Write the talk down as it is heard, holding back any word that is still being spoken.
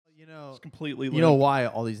It's completely. You know why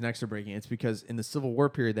all these necks are breaking? It's because in the Civil War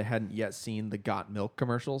period they hadn't yet seen the Got Milk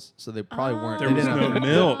commercials, so they probably weren't. There was no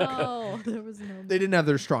milk. Oh, there was no milk. They didn't have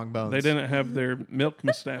their strong bones. They didn't have their milk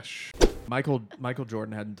mustache. Michael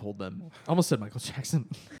Jordan hadn't told them. Almost said Michael Jackson.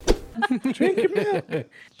 Drink your milk.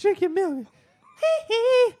 Drink your milk.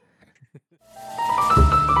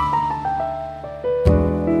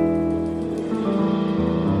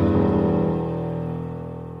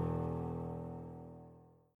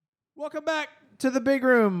 Welcome back to the big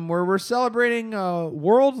room where we're celebrating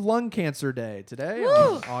World Lung Cancer Day today,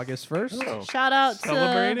 on August 1st. Oh. Shout out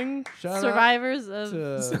Celebrating to survivors of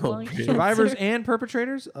lung cancer. Survivors and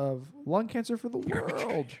perpetrators of lung cancer for the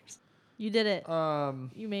world. You did it.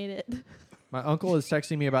 You made it. My uncle is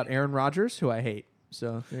texting me about Aaron Rodgers, who I hate.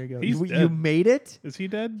 So there you go. He's You dead. made it? Is he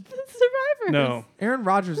dead? Survivors. No. Aaron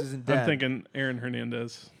Rodgers isn't dead. I'm thinking Aaron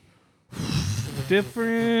Hernandez.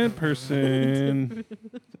 Different person.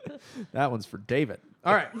 That one's for David.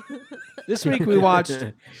 All right. This week we watched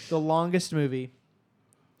the longest movie,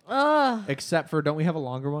 except for, don't we have a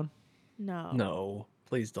longer one? No. No,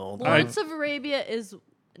 please don't. Lawrence of Arabia is,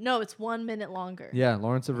 it's 1 minute longer. Yeah,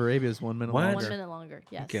 Lawrence of Arabia is 1 minute What? longer. 1 minute longer,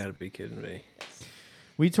 yes. You gotta be kidding me.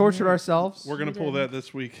 We tortured ourselves We're going to pull that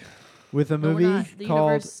this week. with a No, we're movie not. The called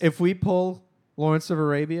universe- If We Pull Lawrence of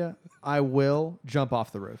Arabia, I Will Jump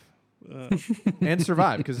Off the Roof. And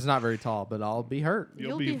survive, because it's not very tall, but I'll be hurt.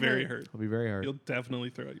 You'll be very hurt. I'll be very hurt. You'll definitely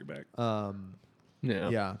throw out your back. Yeah.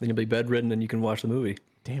 Yeah. Then you'll be bedridden and you can watch the movie.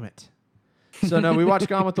 Damn it. So, no, we watched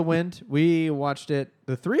Gone with the Wind. We watched it,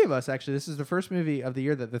 the three of us, actually. This is the first movie of the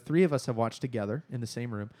year that the three of us have watched together in the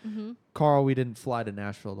same room. Mm-hmm. Carl, we didn't fly to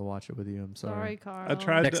Nashville to watch it with you. I'm sorry. Sorry, Carl. I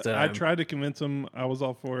tried Next to. I time. tried to convince them. I was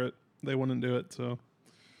all for it. They wouldn't do it. So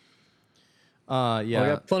Yeah. Well, I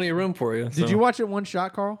got plenty of room for you. Did you watch it one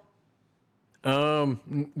shot, Carl?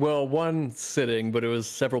 Well, one sitting, but it was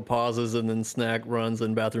several pauses and then snack runs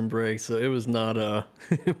and bathroom breaks. So it was not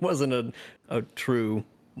it wasn't a true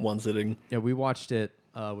one sitting. Yeah, we watched it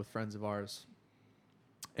with friends of ours.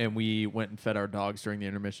 And we went and fed our dogs during the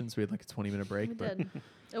intermissions. We had like a 20-minute break. We but did.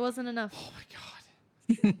 It wasn't enough. Oh, my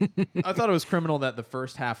God. I thought it was criminal that the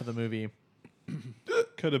first half of the movie...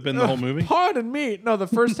 could have been the whole movie. Pardon me. No, the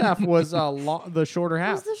first half was the shorter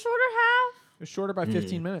half. Was the shorter half? It was shorter by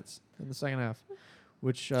 15 minutes in the second half,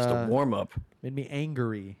 which Just a warm up. made me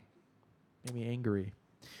angry.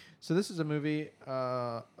 So this is a movie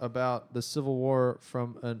about the Civil War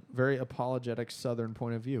from a very apologetic Southern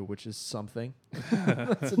point of view, which is something.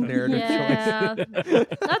 That's a narrative Yeah.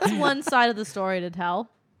 That's one side of the story to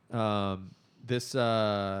tell. choice.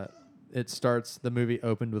 It starts. The movie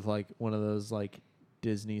opened with like one of those like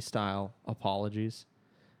Disney style apologies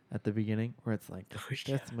at the beginning, where it's like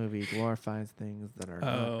this movie glorifies things that are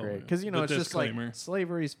not great, because the it's just like disclaimer.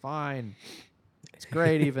 slavery's fine. It's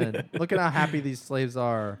great. Even look at how happy these slaves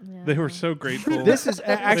are. Yeah. They were so grateful. This is they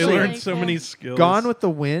actually learned so many skills. Gone with the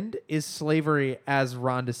Wind is slavery as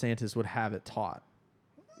Ron DeSantis would have it taught.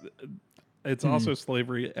 It's also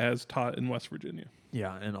slavery as taught in West Virginia.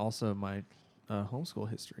 Yeah, and also my homeschool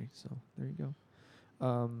history. So there you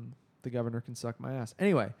go. The governor can suck my ass.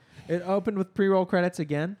 Anyway, it opened with pre-roll credits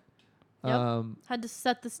again. Yep. Had to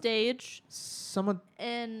set the stage. Someone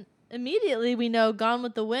And immediately we know Gone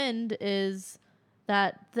with the Wind is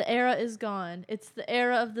that the era is gone. It's the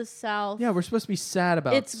era of the South. Yeah, we're supposed to be sad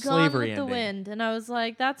about It's Gone with slavery the ending. Wind. And I was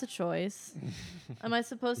like, that's a choice. Am I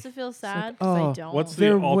supposed to feel sad? oh, Because I don't. What's the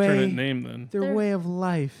Their alternate way- name then? Their way of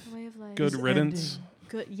life. Way of life. Good is riddance. ending.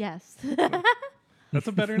 Good. Yes. That's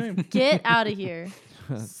a better name. Get out of here,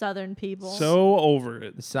 Southern people. So over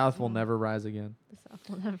it. The South will never rise again. The South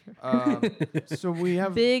will never. So we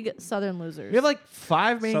have Big Southern losers. we have like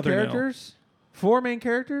 5 main Southern L. characters. 4 main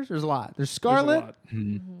characters. There's a lot. There's There's a Scarlett. lot.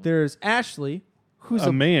 There's Ashley, who's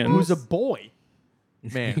A man. who's a boy.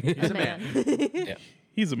 Man, he's a man. Yeah.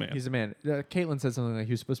 He's a man. He's a man. Caitlin said something like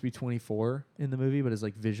he was supposed to be 24 in the movie, but is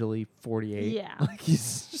like visually 48. Yeah. Like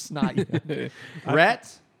he's just not young.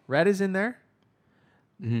 Rhett is in there.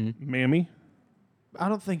 Mammy. I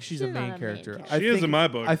don't think she's a She's not main a main character. character. I She is think- in my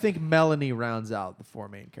book. I think Melanie rounds out the 4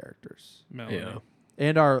 main characters. Melanie. Yeah.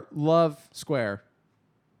 And our Love Square.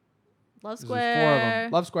 Love There's 4 of them. Square.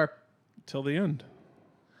 Love Square. Till the end.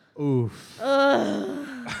 Oof. Ugh.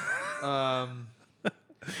 I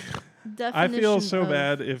feel Definition so of-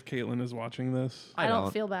 bad if Caitlin is watching this. I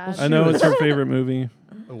don't feel bad. I know it's her favorite movie,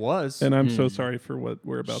 It was. and I'm so sorry for what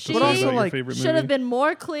we're about to She say also, about like, your favorite should movie. have been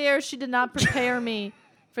more clear. She did not prepare me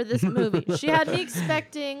for this movie. She had me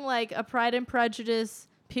expecting like a Pride and Prejudice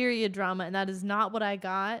period drama, and that is not what I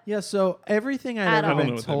got. Yeah, so everything I'd At ever all. I don't been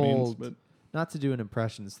know what that means, told, but not to do an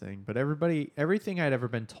impressions thing, but everything I'd ever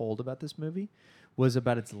been told about this movie was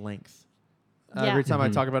about its length. Yeah. Every time I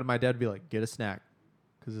talk about it, my dad would be like, "Get a snack,"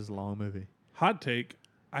 because it's a long movie. Hot take.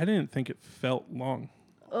 I didn't think it felt long.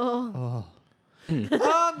 Oh. You know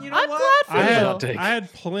I'm what? glad for you. I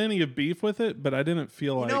had plenty of beef with it, but I didn't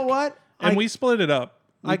feel like. You know what? And we split it up.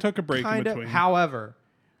 We I took a break in kind of- between. However,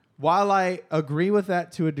 while I agree with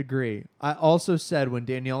that to a degree, I also said when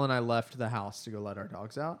Danielle and I left the house to go let our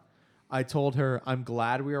dogs out, I told her I'm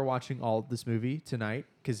glad we are watching all of this movie tonight,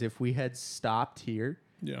 because if we had stopped here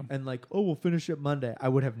Yeah. and like, oh, we'll finish it Monday, I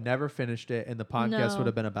would have never finished it, and the podcast No. would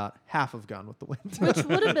have been about half of Gone with the Wind. Which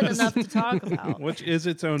would have been enough to talk about. Which is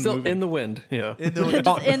its own Still movie. in the wind. Yeah. In the,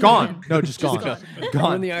 Just in the gone. wind. No, just gone. gone.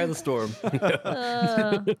 Gone. In the eye of the storm.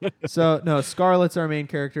 So no, Scarlett's our main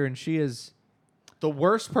character, and she is the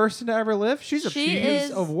worst person to ever live. She is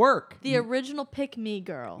is of work. The original pick me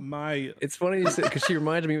girl. My It's funny you say because she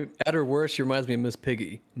reminds me, at her worst, she reminds me of Miss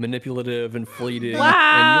Piggy, manipulative and fleeting. Wow.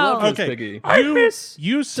 And you love Miss okay. Piggy.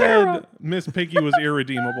 You said Miss Piggy was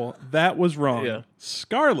irredeemable. That was wrong. Yeah.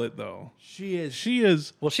 Scarlet though, She is. she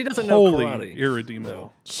is Well, she doesn't know wholly karate.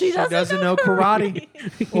 irredeemable. She doesn't know karate,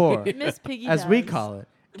 or Miss Piggy as does. we call it,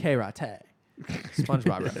 karate.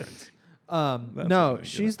 SpongeBob reference. That's No, what I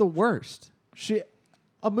she's the worst.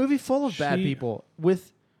 A movie full of bad She- people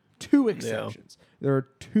with two exceptions. There are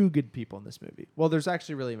two good people in this movie. Well, there's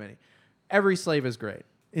actually really many. Every slave is great.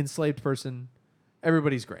 Enslaved person,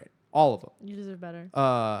 everybody's great. All of them. You deserve better.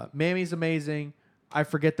 Mammy's amazing. I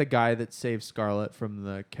forget the guy that saved Scarlett from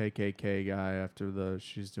the KKK guy after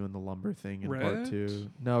she's doing the lumber thing in part Rhett? 2.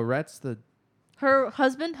 No, Rhett's the Her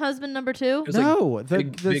husband number 2. was like no,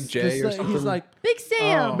 Big J or he's something. like Big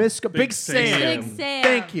Sam. Oh. Big Big Sam. Sam. Big Sam.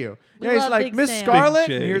 Thank you. We Yeah, he's love like Big Miss Sam. Scarlett.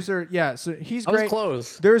 Big And J. here's her. Yeah, so he's I was great.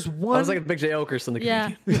 close. There's I one. was like Big J. Okerson, the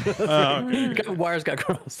Yeah. Okay. wires got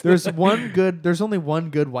crossed. There's only one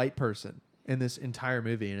good white person in this entire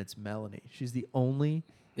movie, and it's Melanie. She's the only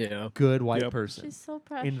Yeah. good white Yep. person She's so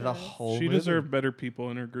precious. in the whole She movie. deserved better people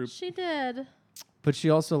in her group. She did. But she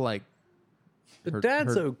also like. The her-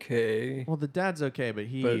 dad's her- okay. Well, the dad's okay, but But-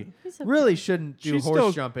 He's okay. really shouldn't do She's horse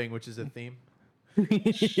still- jumping, which is a theme.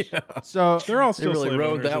 Yeah. So They're all still really slave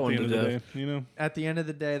rode owners that at one the end to of the death. day, you know? at the end of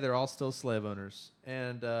the day, they're all still slave owners.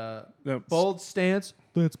 And No, bold stance.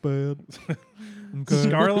 That's bad.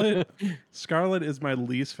 Scarlet is my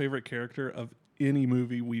least favorite character of any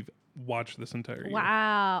movie we've watched this entire year.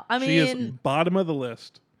 Wow. I She is mean, bottom of the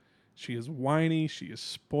list. She is whiny. She is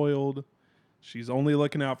spoiled. She's only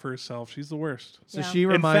looking out for herself. She's the worst. So Yeah. she In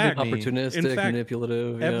reminded fact- me. Opportunistic, In fact,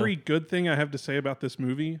 manipulative. Every good thing I have to say about this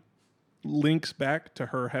movie links back to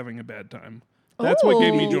her having a bad time. That's what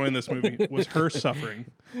gave me Ooh. joy in this movie was her suffering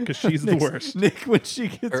because she's the worst. Nick, when she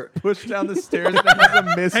gets Or- pushed down the stairs and has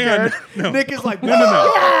a miscarriage, no. Nick is like,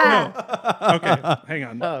 No. Okay, hang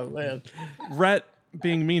on. Oh man. Rhett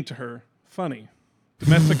being mean to her, funny.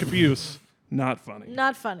 Domestic abuse, not funny.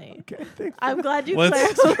 not funny. Okay, thanks. I'm glad you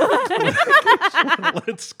Let's- clarified.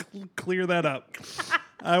 Let's clear that up.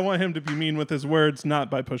 I want him to be mean with his words, not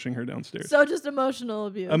by pushing her downstairs. So just emotional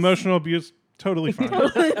abuse. Emotional abuse, totally fine.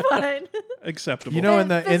 Totally fine. Acceptable. You know, in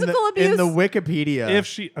the Physical Wikipedia, if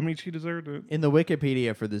she, I mean, she deserved it. in the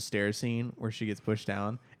Wikipedia for the stair scene where she gets pushed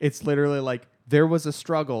down, it's literally like there was a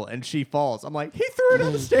struggle and she falls. I'm like, he threw her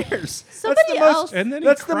down the stairs. Somebody else- And then he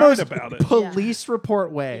That's the cried most about it. police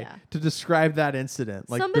report way Yeah. to describe that incident.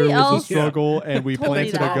 Like Somebody there was else a struggle and we told me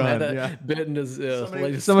planted a that. Tom had gun. that Yeah. bit in his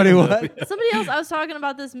latest Somebody stand-up. what? Somebody else, I was talking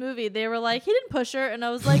about this movie. They were like, he didn't push her. And I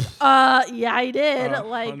was like, yeah, he did.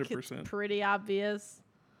 Like, 100%. it's pretty obvious.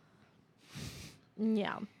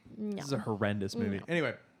 Yeah. Yeah. This is a horrendous movie.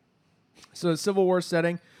 Anyway, so Civil War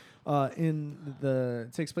setting,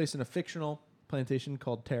 it takes place in a fictional plantation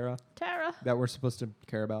called Terra Tara. that we're supposed to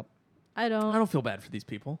care about. I I don't. don't feel bad for these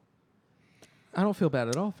people. I don't feel bad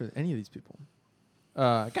at all for any of these people.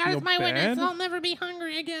 Guys, Feel my bad? witness, I'll never be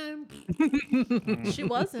hungry again. She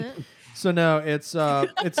wasn't. So no, it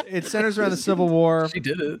centers around the Civil War. She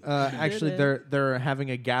did it. Actually, it. they're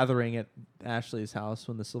having a gathering at Ashley's house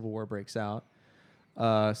when the Civil War breaks out.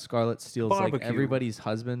 Scarlett steals like Barbecue. everybody's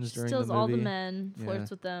husbands during Steals the movie. all the men, Yeah. flirts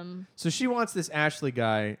with them. So she wants this Ashley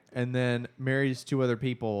guy, and then marries 2 other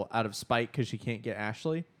people out of spite because she can't get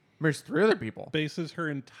Ashley. Marries 3 other people. Bases her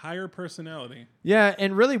entire personality. Yeah,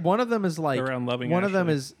 and really one of them is like Around loving one of them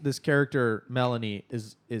Ashley. is this character Melanie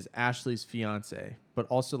is Ashley's fiance, but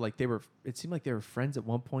also like it seemed like they were friends at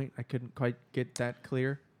one point. I couldn't quite get that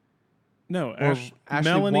clear. No, Or Ashley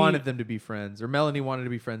Melanie wanted them to be friends, or Melanie wanted to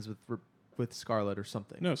be friends with Scarlett or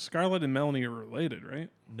something. No, Scarlett and Melanie are related, right?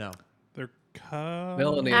 No. They're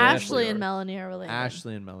Melanie and Ashley are. and Melanie are related.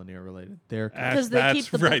 Ashley and Melanie are related. They're Ash, 'Cause they that's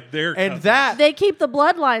keep the right. They're and cousins. that They keep the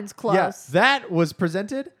bloodlines close. yeah, that was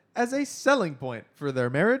presented as a selling point for their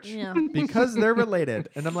marriage Yeah. because they're related.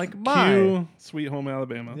 And I'm like, my. Cue Sweet Home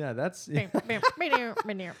Alabama. Yeah, that's. yeah.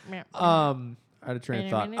 I had a train of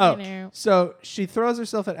thought. Oh, so she throws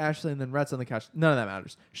herself at Ashley and then Rhett's on the couch. None of that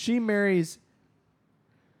matters. She marries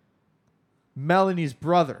Melanie's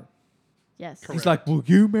brother. Yes. He's like, will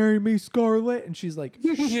you marry me, Scarlett? And she's like,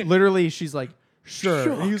 literally, she's like,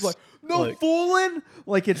 sure. And he's like, no Like- fooling.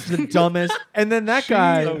 Like, it's the dumbest. And then that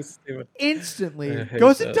guy instantly I hate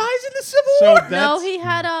goes and that. dies in the Civil So War. that's No,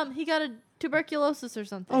 he got a tuberculosis or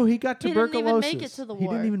something. Oh, he got He didn't even tuberculosis. make it to the He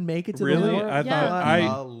war. didn't even make it to Really? the war. I Yeah. thought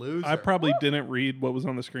A loser. I probably didn't read what was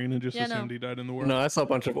on the screen and just Yeah, no. assumed he died in the war. No, I saw a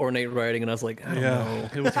bunch of ornate writing, and I was like, I don't Yeah, know.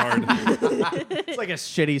 it was hard. It's like a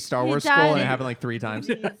shitty Star He Wars died scroll, and it in- happened like 3 times.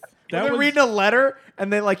 Jeez. They're was- reading a letter,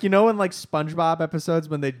 and they like, you know, in like SpongeBob episodes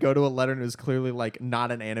when they'd go to a letter and it was clearly like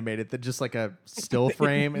not an animated, that just like a still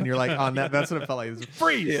frame, and you're like, on that. That's what it felt like. It was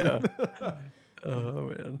freeze. Yeah. Oh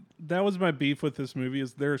man. That was my beef with this movie.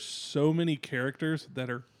 Is there are so many characters that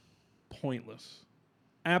are pointless,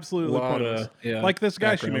 absolutely Lot of, pointless. yeah, Like this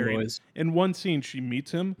guy she background married. noise. In one scene, she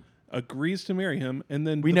meets him, agrees to marry him, and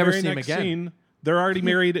then We the never very see him next again. Scene, they're already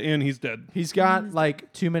married and he's dead. He's got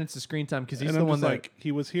like 2 minutes of screen time because he's and the I'm one just that. like,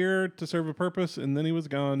 he was here to serve a purpose, and then he was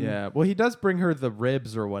gone. Yeah. Well, he does bring her the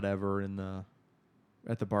ribs or whatever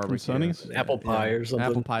at the barbecue. Sonny's? Apple pie or something.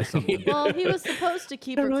 Apple pie something. Well, he was supposed to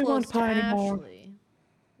keep I her really close want to pie anymore. Ashley,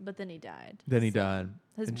 but then he died. Then he So died.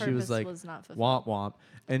 His and purpose she was like, not fulfilled. womp womp.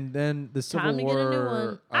 And then the Civil Time to War. get a new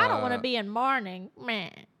one. I don't want to uh, be in mourning. Meh.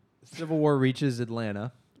 Civil War reaches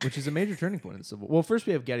Atlanta, which is a major turning point in the Civil War. Well, first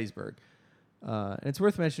we have Gettysburg. And it's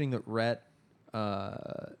worth mentioning that Rhett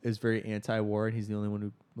is very anti-war, and he's the only one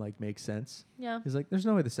who like makes sense. Yeah. He's like, "There's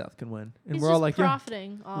no way the South can win," and He's we're all just like, "Yeah."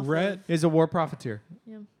 profiting off Rhett, He's a war profiteer.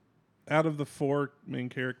 Yeah. out of the 4 main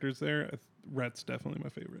characters there, Rhett's definitely my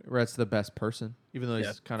favorite. Rhett's the best person, even though Yeah.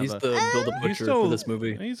 he's kind He's of the build a He's butcher still for this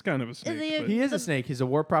movie. He's kind of a snake. he- but He is a the- snake. He's a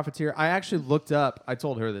war profiteer. I actually looked up. I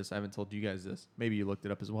told her this. I haven't told you guys this. Maybe you looked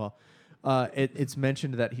it up as well. It's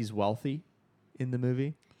mentioned that he's wealthy in the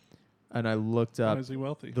movie, and I looked Why up is he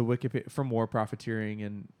wealthy? the Wikipedia from war profiteering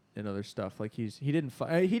and other stuff. Like he didn't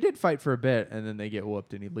fight. He did fight for a bit, and then they get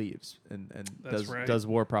whooped, and he leaves and That's right. does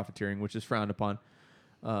war profiteering, which is frowned upon.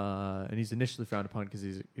 And he's initially frowned upon because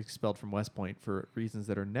he's expelled from West Point for reasons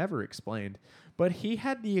that are never explained. But he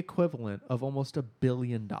had the equivalent of almost $1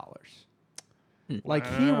 billion. Like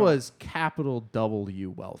he Wow. was capital W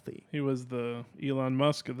wealthy. He was the Elon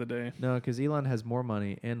Musk of the day. No, because Elon has more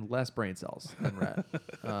money and less brain cells than Rhett.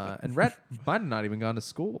 And Rhett might have not even gone to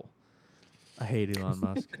school. I hate Elon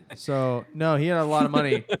Musk. So, no, he had a lot of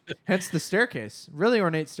money. Hence the staircase. Really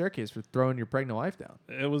ornate staircase for throwing your pregnant wife down.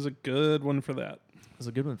 It was a good one for that. It was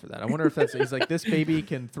a good one for that. I wonder if that's... He's like, this baby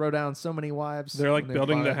can throw down so many wives. They're like when they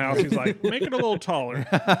building fly the it." house. He's like, make it a little taller.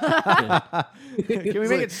 Can we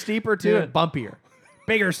make it steeper too and bumpier?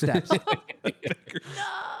 Bigger steps.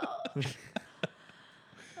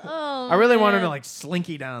 Oh, I really want him man. to like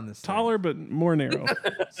slinky down this thing. Taller, but more narrow.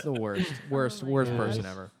 It's the worst, worst, Oh my worst gosh. person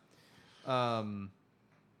ever.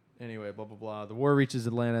 Anyway, blah blah blah. The war reaches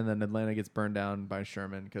Atlanta, and then Atlanta gets burned down by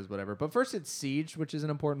Sherman because whatever. But first, it's siege, which is an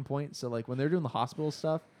important point. So like when they're doing the hospital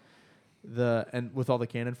stuff, and with all the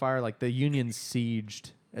cannon fire, like the Union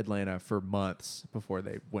sieged Atlanta for months before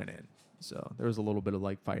they went in. So there was a little bit of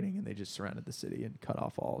like fighting, and they just surrounded the city and cut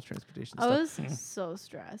off all transportation. I stuff. was so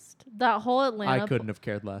stressed. That whole Atlanta. I couldn't have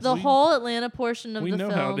cared less. The whole Atlanta portion of We the know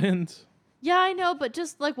film. how it ends. Yeah, I know, but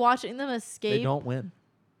just like watching them escape. They don't win.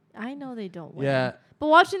 I know they don't win. Yeah. But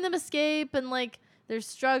watching them escape and like they're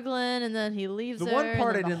struggling, and then he leaves The her, one and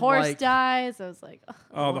part then I the didn't horse like- dies. I was like,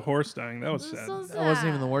 Oh, the horse dying. That was this is sad. so sad. That wasn't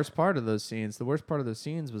even the worst part of those scenes. The worst part of those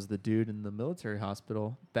scenes was the dude in the military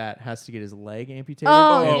hospital that has to get his leg amputated.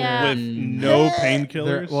 Oh, Oh, yeah. with no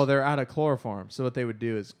painkillers. They're out of chloroform. So what they would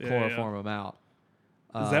do is Yeah, chloroform him out.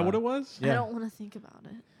 Is that what it was? Yeah. I don't want to think about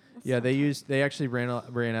it. That's Yeah, so they actually ran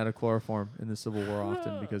out of chloroform in the Civil War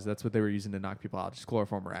often because that's what they were using to knock people out. Just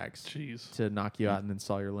chloroform rags Jeez. to knock you out and then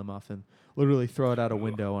saw your limb off and literally throw it out a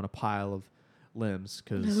window on a pile of limbs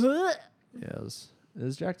because tough. it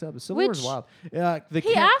was jacked up. The Civil War is Which- wild. Yeah, the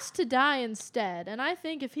He cat asked to die instead, and I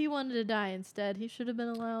think if he wanted to die instead, he should have been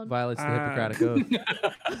allowed. violates the Hippocratic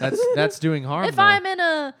Oath. That's doing harm. If though. I'm in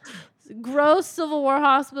a gross Civil War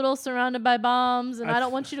hospital surrounded by bombs, and I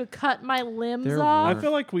don't want you to cut my limbs There off. I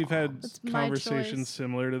feel like we've had It's my conversations choice.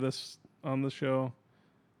 similar to this on the show.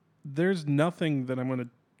 There's nothing that I'm going to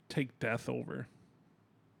take death over.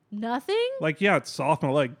 Nothing? Like, yeah, it's off my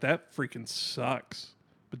leg. That freaking sucks.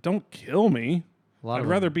 But don't kill me. a lot I'd of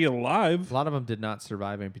rather them, be alive. a lot of them did not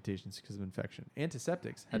survive amputations because of infection.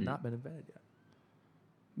 Antiseptics had not been invented yet.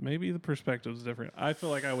 Maybe the perspective's different. I feel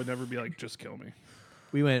like I would never be like, just kill me.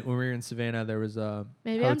 We went when we were in Savannah. There was a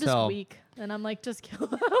Maybe hotel. I'm just weak, and I'm like, just kill.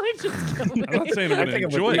 like, just kill me. I'm not saying I'm I'm gonna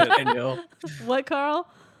thinking enjoy with it. you, Danielle. What, Carl?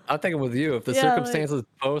 I'm thinking with you. If the Yeah, like- circumstances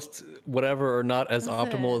post whatever are not as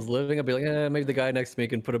optimal as living, I'd be like, maybe the guy next to me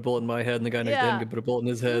can put a bullet in my head, and the guy next to him Yeah. can put a bullet in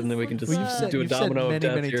his head, and then we can just Well, Let's, you've do a said domino of many,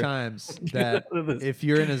 death many here. times that if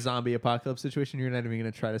you're in a zombie apocalypse situation, you're not even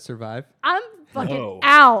going to try to survive. I'm fucking No.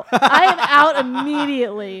 out. I am out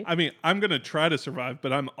immediately. I mean, I'm gonna try to survive,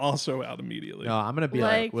 but I'm also out immediately. No, I'm going to be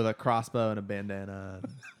like Like- with a crossbow and a bandana.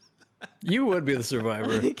 You would be the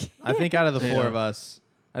survivor. I think out of the four Yeah. of us,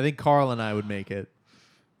 I think Carl and I would make it.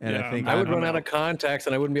 And Yeah, I think I would I'm run out out. of contacts,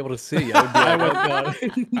 and I wouldn't be able to see. I would be like, oh,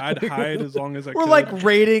 God. I'd hide as long as I we're could. like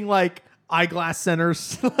raiding like eyeglass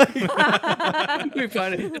centers. We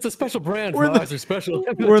find it. It's a special brand. We're My the- eyes are special.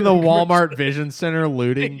 We're in the Walmart Vision Center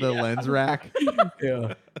looting the lens rack,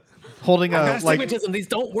 Yeah. holding I a got like astigmatism. These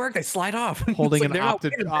don't work. They slide off. It's holding like an they're not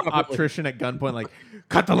weighted properly. optician at gunpoint, like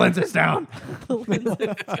cut the lenses down.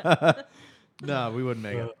 No, we wouldn't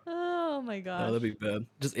make it. Oh my Oh, gosh. that'd be bad.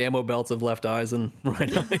 Just ammo belts of left eyes and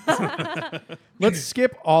right eyes. Let's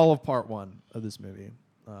skip all of part one of this movie.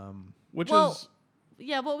 Which Well- is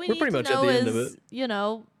Yeah, what we We're need pretty to much at know the end of is, it. you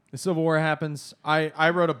know, The Civil War happens. I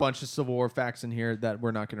wrote a bunch of Civil War facts in here that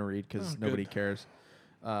we're not going to read because Oh, nobody good. cares.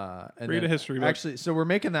 And Read a then- history book. Actually, so we're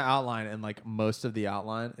making the outline, and like most of the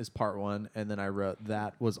outline is part one, and then I wrote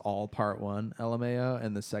that was all part one, LMAO,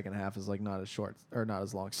 and the second half is like not as short or not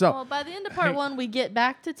as long. So well, by the end of part one, we get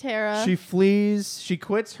back to Tara. she flees. She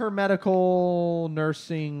quits her medical Hmm.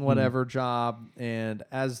 nursing whatever job, and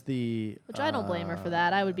as the which I don't blame her for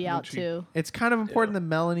that. I would be out she- too. it's kind of important that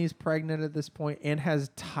Melanie's pregnant at this point and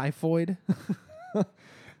has typhoid.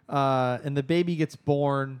 And the baby gets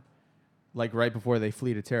born like right before they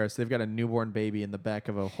flee to Tara. So they've got a newborn baby in the back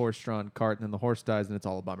of a horse-drawn cart, and then the horse dies, and it's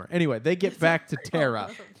all a bummer. Anyway, they get back to Tara,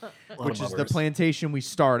 which is the plantation we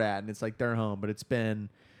start at, and it's like their home, but it's been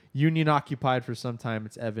Union occupied for some time.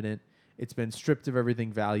 It's evident. It's been stripped of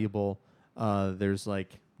everything valuable. There's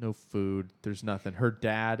like no food. There's nothing. Her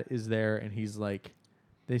dad is there, and he's like,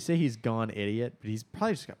 they say he's gone idiot, but he's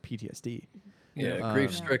probably just got PTSD. Yeah,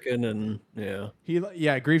 grief stricken and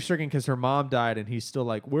yeah. Grief stricken because her mom died, and he's still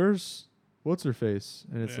like, what's her face?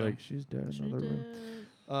 And it's Yeah. like she's dead in another room.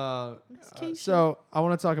 Keisha. So I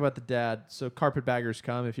want to talk about the dad. So carpetbaggers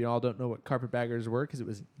come. If you all don't know what carpetbaggers were, because it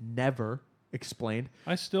was never explained.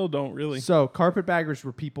 I still don't really. So carpetbaggers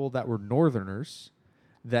were people that were Northerners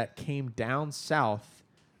that came down south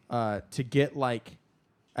to get like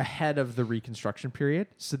ahead of the Reconstruction period.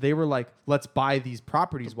 So they were like, let's buy these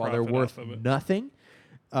properties To while they're profit worth off of it. nothing,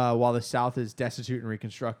 while the South is destitute and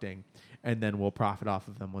reconstructing, and then we'll profit off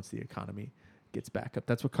of them once the economy gets back up.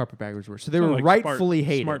 That's what carpetbaggers were. So they Sound were like rightfully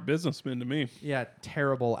hated. Smart businessmen to me. Yeah,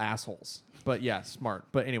 terrible assholes. But yeah, smart.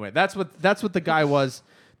 But anyway, that's what the guy was.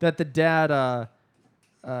 That the dad,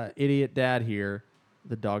 idiot dad here.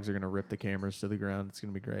 The dogs are gonna rip the cameras to the ground. It's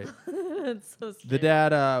gonna be great. It's so The scary.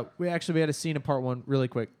 dad, we had a scene in part one. Really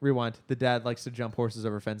quick, rewind. The dad likes to jump horses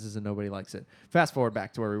over fences, and nobody likes it. Fast forward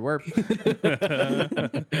back to where we were.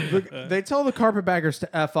 They tell the carpetbaggers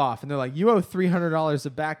to f off, and they're like, "You owe $300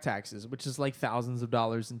 of back taxes," which is like thousands of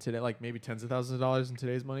dollars in today, like maybe tens of thousands of dollars in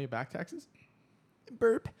today's money. Back taxes.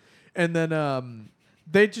 Burp. And then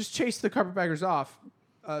they just chase the carpetbaggers off.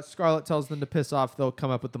 Scarlett tells them to piss off. They'll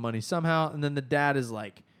come up with the money somehow, and then the dad is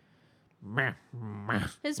like, meh, meh.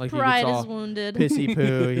 His Like he gets pride all is wounded. pissy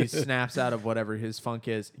poo. He snaps out of whatever his funk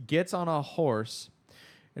is, gets on a horse,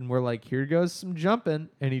 and we're like, here goes some jumping.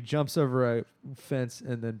 And he jumps over a fence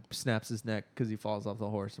and then snaps his neck because he falls off the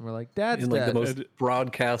horse. And we're like, Dad's In like dead. the most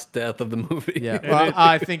broadcast death of the movie. Yeah, well,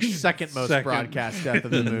 I think second most Second. broadcast death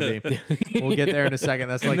of the movie. We'll get there in a second.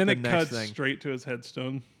 That's like And then the it next cuts thing. straight to his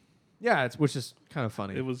headstone. Yeah, which is kind of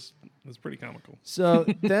funny. It was pretty comical. So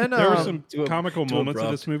then There were some to a- comical to moments of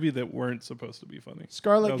abrupt. this movie that weren't supposed to be funny.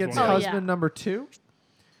 Scarlett That was gets one of Oh, husband yeah. number 2.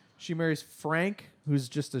 She marries Frank, who's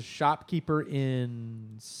just a shopkeeper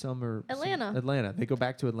in Atlanta. Atlanta. They go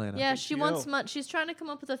back to Atlanta. Yeah, she ATL. wants money. She's trying to come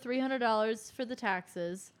up with a $300 for the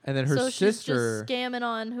taxes. And then her so sister. she's just scamming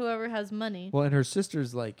on whoever has money, Well, and her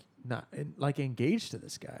sister's like not like engaged to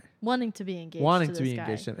this guy, wanting to be engaged. wanting to be this guy.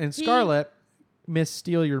 engaged to him. And He- Scarlett, Miss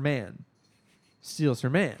Steal Your Man, steals her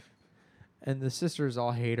man, and the sisters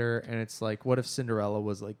all hate her. And it's like, what if Cinderella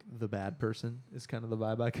was like the bad person? Is kind of the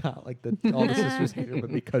vibe I got. Like all the sisters hate her,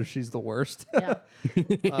 but because she's the worst. Yeah.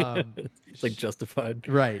 It's like justified.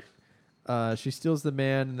 Right. She steals the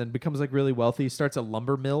man and then becomes like really wealthy. Starts a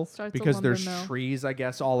lumber mill Starts a because lumber there's mill. trees, I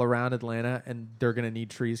guess, all around Atlanta, and they're gonna need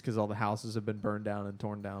trees because all the houses have been burned down and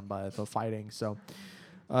torn down by the fighting. So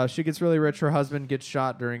She gets really rich. Her husband gets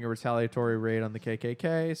shot during a retaliatory raid on the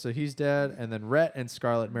KKK, so he's dead. And then Rhett and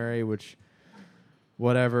Scarlett marry, which,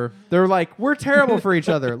 whatever. They're like, we're terrible for each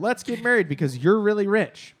other. Let's get married because you're really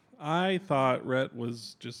rich. I thought Rhett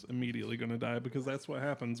was just immediately going to die because that's what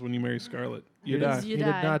happens when you marry Scarlett. You He die. did- You he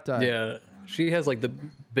die. did not die. Yeah, she has like the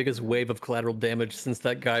biggest wave of collateral damage since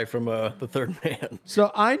that guy from The Third Man.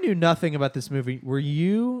 So I knew nothing about this movie. Were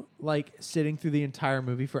you like sitting through the entire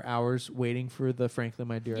movie for hours waiting for the "Frankly,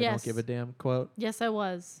 my dear, I don't Yes. give a damn" quote? Yes, I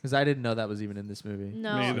was. Because I didn't know that was even in this movie.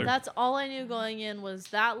 No, Me either. that's all I knew going in was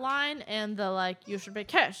that line and the like. You should be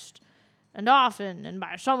kissed, and often, and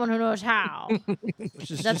by someone who knows how. Which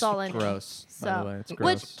is That's just all I knew. gross. By the way, So, it's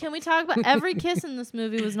gross. which can we talk about? Every kiss in this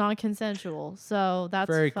movie was non-consensual, so that's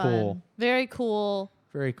Very fun. cool. Very cool.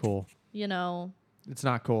 Very cool. You know, It's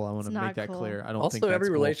not cool. I want to It's make not that cool. clear. I don't Also, think that's every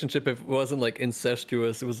cool. relationship, if it wasn't like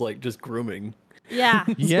incestuous, it was like just grooming. yeah.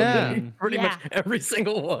 Yeah. Pretty Yeah. much every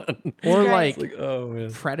single one. Or Right. like It's like, oh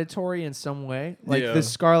man. predatory in some way. Like Yeah. the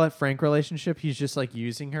Scarlett Frank relationship, he's just like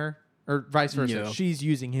using her, or vice versa. Yeah. She's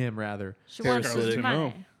using him rather. She wants his Parasitic.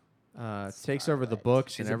 money. Takes over the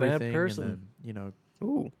books She's and a bad everything, person. and then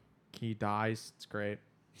Ooh. he dies. It's great.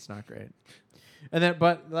 It's not great. And then,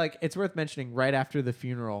 but like, it's worth mentioning right after the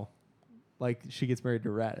funeral, like she gets married to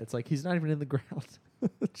Rhett. It's like he's not even in the ground.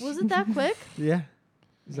 Was it that quick? Yeah,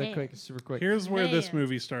 is that Man. quick? It's super quick. Here's where this Man.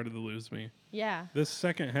 movie started to lose me. Yeah. This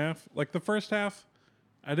second half, like the first half,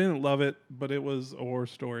 I didn't love it, but it was a war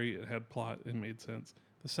story. It had plot. It made sense.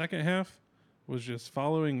 The second half was just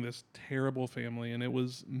following this terrible family, and it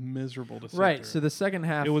was miserable to sit Right. through. So the second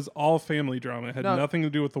half, It was all family drama. It had No, nothing to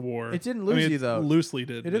do with the war. it didn't I lose mean, you, it though. Loosely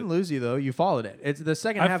did. it didn't but lose you though. You followed it. It's the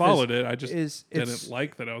second I half. followed is, it. I just it's didn't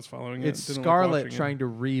like that I was following it. it's Didn't like Scarlett watching it. trying to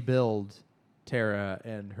rebuild Tara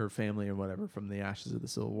and her family and whatever from the ashes of the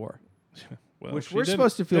Civil War. Well, which she we're didn't-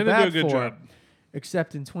 supposed to feel didn't bad do a good for. job.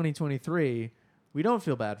 Except in 2023, we don't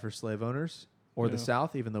feel bad for slave owners or the Yeah.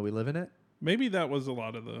 South, even though we live in it. Maybe that was a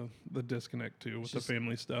lot of the disconnect too with Just- the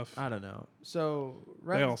family stuff. I don't know. So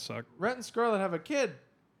They all suck. Rhett and Scarlett have a kid.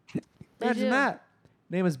 They Imagine do. that.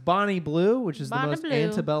 Name is Bonnie Blue, which is Bonnie the most Blue.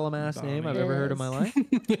 antebellum ass name I've ever heard in my life.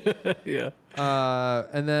 Yeah.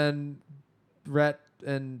 And then Rhett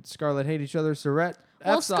and Scarlett hate each other. So Rhett,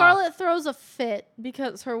 Well, F's off. Scarlett throws a fit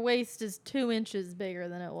because her waist is 2 inches bigger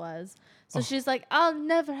than it was. So Oh. she's like, I'll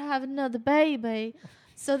never have another baby.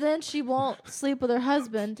 So then she won't sleep with her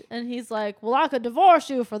husband. And he's like, well, I could divorce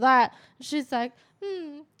you for that. And she's like,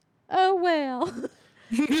 oh, well.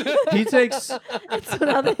 he takes And so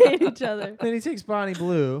now they hate each other. then he takes Bonnie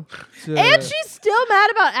Blue. To, And she's still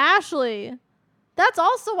mad about Ashley. That's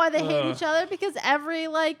also why they hate Ugh. each other because every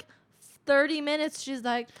like 30 minutes she's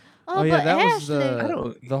like, Oh oh, yeah, but that was Ashley. I the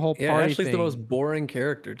don't- the whole Yeah, party Ashley's thing. the most boring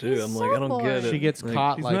character too. He's I'm so like, I don't get boring. it. She gets Like,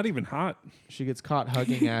 caught He's like not even hot. she gets caught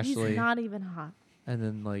hugging He's Ashley, not even hot. and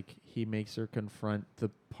then like he makes her confront the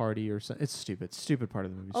party or something. It's stupid. Stupid part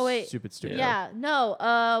of the movie. Oh, wait. Stupid. Yeah. No.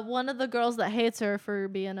 One of the girls that hates her for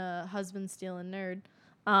being a husband stealing nerd,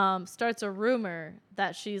 starts a rumor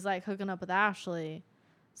that she's like hooking up with Ashley.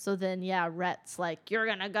 So then, yeah, Rhett's like, you're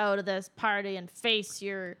gonna go to this party and face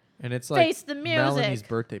your And it's like face the music. Melanie's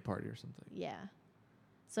birthday party or something. Yeah.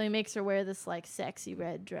 So he makes her wear this like sexy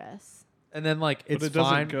red dress. And then like it's it doesn't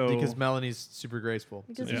fine go- because Melanie's super graceful.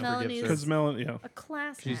 Because so he Melanie forgives is- her. Because Melanie, yeah. A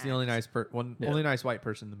class. She's the act. only nice Yeah. only nice white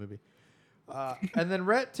person in the movie. And then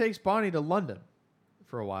Rhett takes Bonnie to London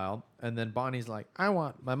for a while, and then Bonnie's like, "I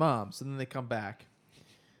want my mom." So then they come back,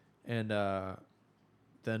 and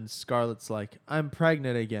then Scarlett's like, "I'm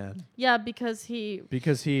pregnant again," Yeah, because he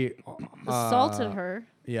because he assaulted her.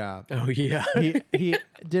 Yeah, Oh yeah. he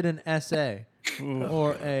did an essay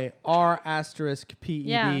or a R asterisk PED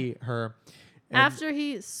Yeah. her. and After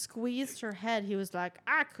he squeezed her head, he was like,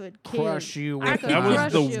 "I could kill Crush you I with could my- That was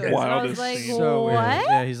crush the you." And I was wildest like, scene. So weird. what?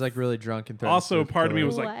 Yeah, he's like really drunk and threatens Also, to part of me kill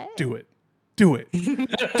was her. like, What? do it. Do it.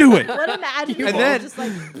 Do it. What imagine And you then- just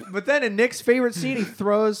like But then in Nick's favorite scene, he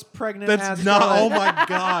throws pregnant ass That's not. Oh Scarlett my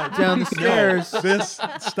God. down the stairs. This.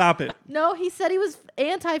 Stop it. no, he said he was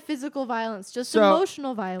anti-physical violence, just So-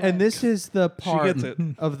 emotional violence. And this is the part gets it.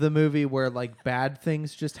 of the movie where like bad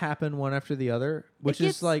things just happen one after the other, which is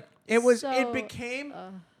gets like it so, became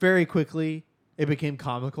very quickly it became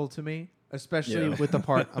comical to me, especially Yeah. with the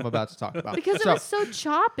part I'm about to talk about. because So, it was so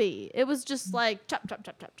choppy. It was just like chop, chop,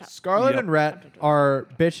 chop, chop, chop. Scarlett Yep. and Rhett are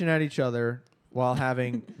bitching at each other while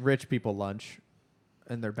having rich people lunch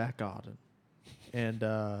in their back garden. And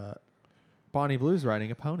Bonnie Blue's riding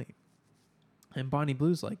a pony. And Bonnie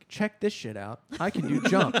Blue's like, check this shit out. I can do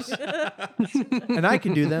jumps. And I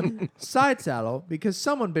can do them side saddle because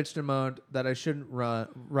someone bitched and moaned that I shouldn't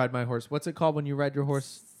ride my horse. What's it called when you ride your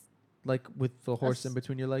horse? like with the horse That's- in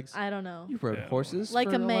between your legs? I don't know. You rode Yeah. horses Like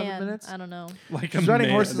for a 11 man. minutes? I don't know. Like She's a riding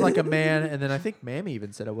man. horses like a man, and then I think Mammy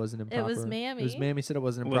even said it wasn't improper. was It was Mammy. Mammy said it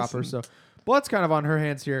wasn't improper. Listen. So blood's kind of on her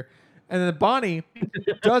hands here. And then Bonnie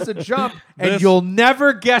does a jump, and This- you'll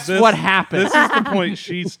never guess what happened. This is the point.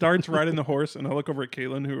 She starts riding the horse, and I look over at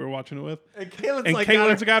Caitlin, who we're watching it with, and Caitlin's and like,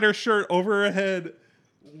 Caitlin's got her shirt over her head,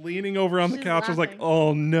 leaning over on the She's couch. I was like, laughing.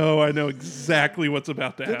 "Oh no, I know exactly what's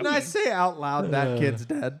about to happen." didn't I say out loud that kid's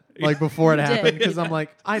dead? Like before it You happened? did. Because I'm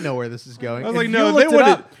like, I know where this is going. I was And like, you "No, they looked it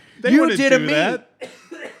wouldn't. up. They You wouldn't did do a me. that."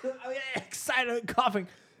 Excited, coughing.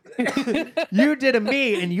 You did a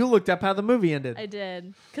me, and you looked up how the movie ended. I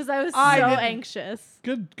did because I was I so didn't. anxious.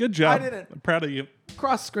 Good job. I didn't. I'm proud of you.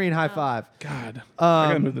 Cross screen high five. God, I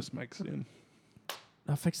gotta Um, move this mic soon.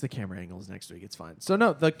 I'll fix the camera angles next week. It's fine. So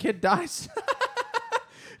no, the kid dies.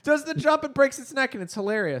 Does the jump and breaks its neck, and it's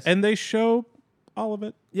hilarious. And they show all of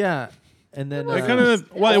it. yeah, and then They kind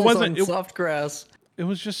of well, it Falls wasn't. on soft grass. It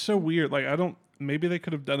was just so weird. Like I don't. Maybe they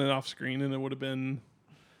could have done it off screen, and it would have been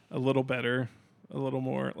a little better, a little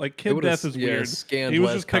more. Like kid would've death is weird. scanned He was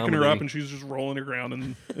less just picking her up, comedy. and she's just rolling her around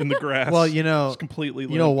in the grass. Well, you know, just completely.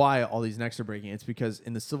 you know limp. why all these necks are breaking? It's because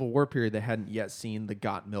in the Civil War period they hadn't yet seen the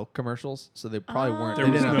Got Milk commercials, so they probably weren't. There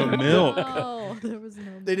They was didn't no have their, milk. Oh, there was no.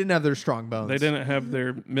 They didn't have their strong bones. They didn't have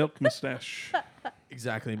their milk mustache.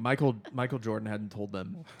 exactly. Michael Jordan hadn't told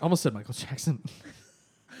them. I almost said Michael Jackson.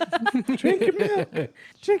 Drink your milk.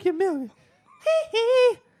 Drink your milk.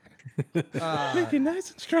 Make it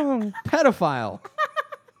nice and strong. Pedophile.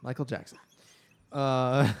 Michael Jackson.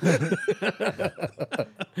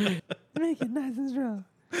 Make it nice and strong.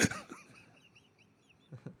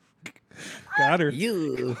 Got her.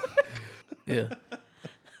 You. Yeah.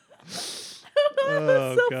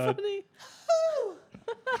 Oh so God. funny.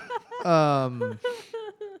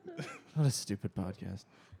 What a stupid podcast.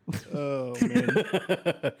 Oh man. Wait,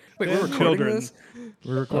 Dead we're recording children. this?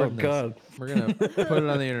 We're Oh recording this. God. We're gonna put it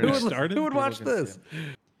on the internet. Who started? Who would watch People can this?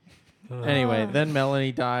 Anyway, then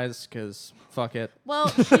Melanie dies because fuck it. Well,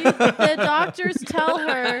 the doctors tell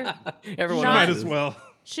her Everyone Not- Might knows. as well.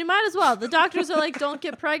 she might as well. The doctors are like, "Don't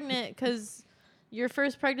get pregnant because your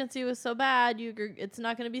first pregnancy was so bad. It's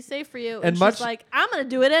not going to be safe for you." And much- she's like, "I'm going to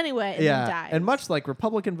do it anyway." And then Yeah, dies. and much like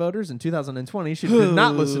Republican voters in 2020, she did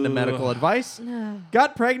not listen to medical advice,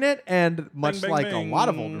 got pregnant, and much bang, like a lot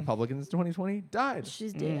of bang. old Republicans in 2020, died.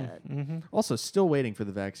 She's dead. Also, still waiting for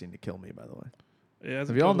the vaccine to kill me, by the way. Yeah,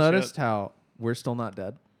 Have you all noticed how we're still not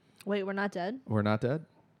dead? Wait, we're not dead. We're not dead.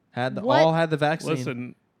 What? All had the vaccine,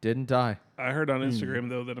 Listen, didn't die. I heard on Instagram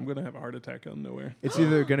though that I'm gonna have a heart attack out of nowhere. It's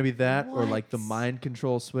either going to be that or like the What? mind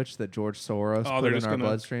control switch that George Soros Oh, put they're in just our gonna-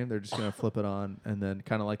 bloodstream. They're just going to flip it on, and then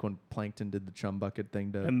kind of like when Plankton did the chum bucket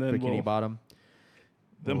thing to And then Bikini we'll- Bottom.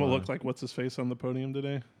 Then we'll Well, look like what's his face on the podium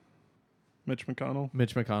today? Mitch McConnell.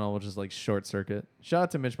 Mitch McConnell will just like short circuit. Shout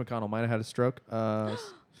out to Mitch McConnell. Might have had a stroke.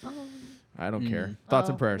 I don't care. Thoughts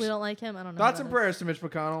and prayers. We don't like him. I don't know. Thoughts who and that is. prayers to Mitch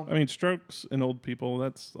McConnell. I mean, strokes and old people,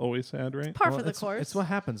 that's always sad, right? Par Well, for the it's, course. It's what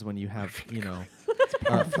happens when you have, you know,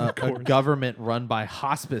 a course. government run by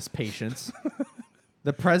hospice patients.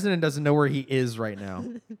 The president doesn't know where he is right now.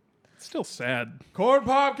 It's still sad. Corn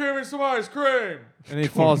pop, give me some ice cream. And he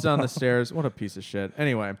falls down the stairs. What a piece of shit.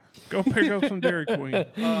 Anyway, Go pick up some Dairy Queen.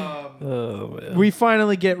 Oh man. we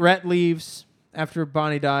finally get Rhett leaves after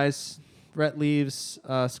Bonnie dies. Rhett leaves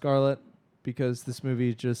Scarlett because this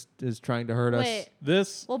movie just is trying to hurt us. Wait.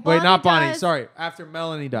 This Well, Wait, not Bonnie. dies. Sorry. After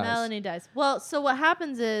Melanie dies. Melanie dies. Well, so what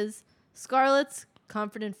happens is Scarlett's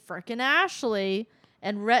comforting frickin' Ashley,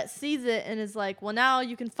 and Rhett sees it and is like, "Well, now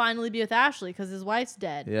you can finally be with Ashley because his wife's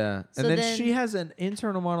dead." Yeah. So And then then- she has an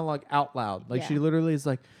internal monologue out loud. Like Yeah. she literally is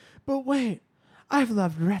like, but wait, I've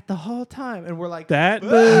loved Rhett the whole time. And we're like, that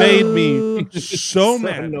made me so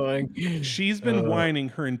mad. annoying. She's been whining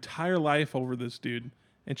her entire life over this dude,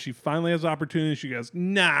 and she finally has opportunity. She goes,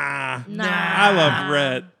 "Nah, I love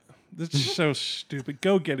Rhett. This is so stupid.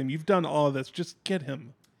 Go get him. You've done all of this. Just get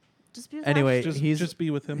him. Just be with anyway, Ashley. Just be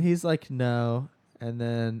with him." he's like, no. And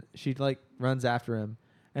then she like runs after him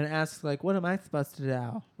and asks like, what am I supposed to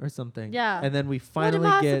do? Or something. Yeah. And then we What finally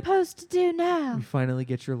am I get supposed to do now? we finally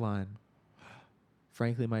get your line.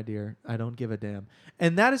 Frankly, my dear, I don't give a damn.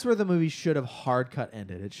 And that is where the movie should have hard cut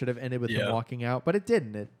ended. It should have ended with him Yeah. walking out, but it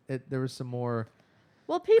didn't. There was some more.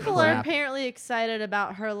 Well, people are Crap. apparently excited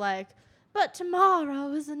about her, like, but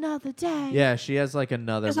tomorrow is another day. Yeah, she has like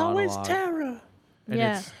another monologue. Tara. And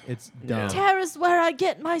Yeah. it's dumb. Tara's where I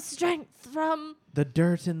get my strength from. The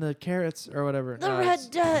dirt and the carrots or whatever. The No, red it's-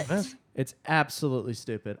 dirt. It's absolutely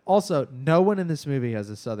stupid. Also, no one in this movie has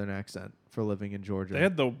a southern accent for living in Georgia. They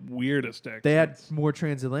had the weirdest accents. They had more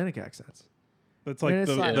transatlantic accents. That's like And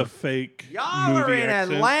it's the fake Y'all movie are in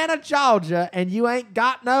accent. Atlanta, Georgia, and you ain't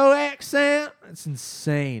got no accent. It's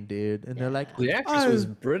insane, dude. And they're like, The actress "Oh." was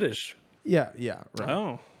British. Yeah, right.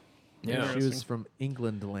 Oh, Yeah. She was from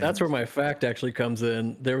England land. That's where my fact actually comes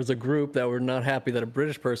in. There was a group that were not happy that a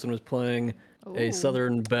British person was playing a Ooh.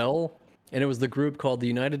 Southern belle, and it was the group called the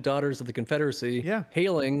United Daughters of the Confederacy, Yeah.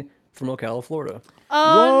 hailing from Ocala, Florida.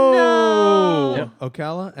 Oh no! Whoa!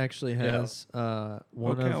 Ocala actually has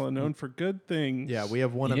one Ocala, of known for good things. yeah, we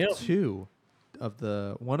have one Yep. of two of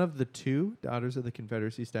the two Daughters of the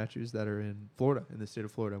Confederacy statues that are in Florida, in the state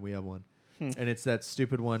of Florida. We have one. And it's that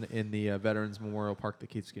stupid one in the Veterans Memorial Park that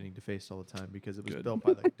keeps getting defaced all the time because it was built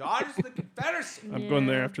by the Daughters of the Confederacy. I'm going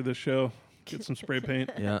there Yeah. after this show. Get some spray paint.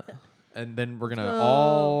 Yeah. And then we're going to Oh.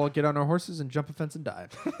 all get on our horses and jump a fence and die.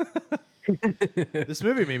 This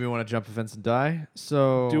movie made me want to jump a fence and die.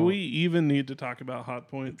 So Do we even need to talk about hot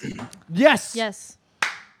points? Yes. Yes.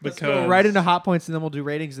 Let's Because go right into hot points and then we'll do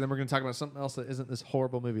ratings and then we're going to talk about something else that isn't this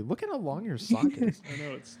horrible movie. Look at how long your sock is. I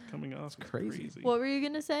know it's coming off. It's crazy. What were you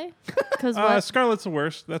gonna say? Because Scarlett's the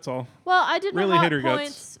worst. That's all. well, I did really hot hit her guts.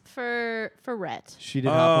 points for Rhett. She did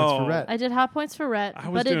hot points for Oh. Rhett. I did hot points for Rhett. I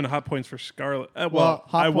was but doing hot points for Scarlett. Well,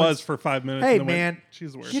 hot I was points- for 5 minutes. Hey, and then went, man.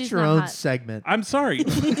 she's the worst. Get She's your not own hot. segment. I'm sorry.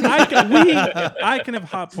 I can have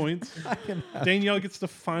hot points. Danielle gets the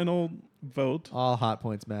final vote. All hot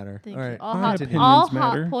points matter. Thank all you. right. All, My hot, opinions all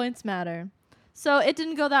matter. hot points matter. So it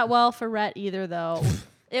didn't go that well for Rhett either, though.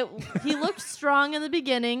 He looked strong in the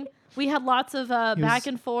beginning. We had lots of back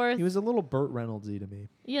and forth. He was a little Burt Reynoldsy to me.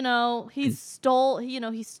 He stole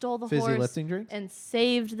the Fizzy horse lifting drinks? and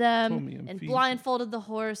saved Told them me I'm and fizzy. blindfolded the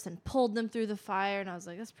horse and pulled them through the fire. And I was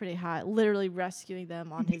like, that's pretty hot. Literally rescuing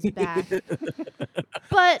them on his back.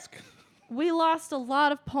 But we lost a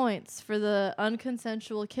lot of points for the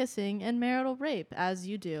unconsensual kissing and marital rape, as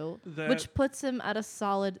you do, which puts him at a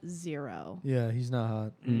solid 0. Yeah, he's not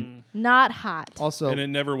hot. Not hot. Also, And it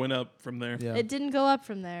never went up from there. yeah. It didn't go up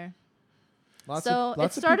from there. Lots So of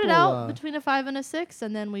it started people, out between a 5 and a 6,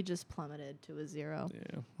 and then we just plummeted to a 0.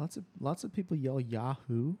 Yeah. lots of people yell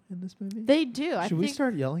Yahoo in this movie. They do. I Should we think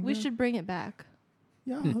start yelling? we now? should bring it back.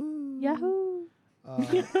 Yahoo. Yahoo.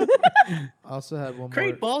 I also had one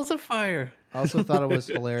Great more. balls of fire. I also thought it was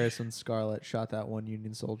hilarious when Scarlett shot that one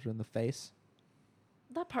Union soldier in the face.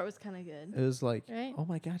 That part was kind of good. It was like, Right? oh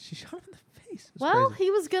my god, she shot him in the face. It was Well, crazy.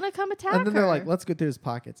 he was going to come attack And then they're her. like, let's go through his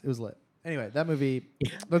pockets. It was lit. Anyway, that movie.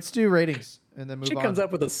 Let's do ratings and then move She on. comes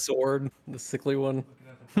up with a sword, the sickly one.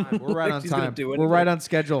 We're right Like on she's gonna time. do We're anything. right on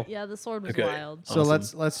schedule. Yeah, the sword was Okay. wild. So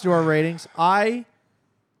Awesome. let's do our ratings.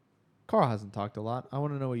 Carl hasn't talked a lot. I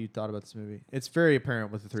want to know what you thought about this movie. It's very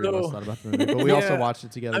apparent what the three of us So- thought about the movie, but we also Yeah, watched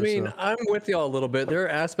it together. I mean, so. I'm with y'all a little bit. There are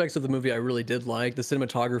aspects of the movie I really did like. The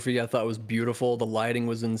cinematography I thought was beautiful. The lighting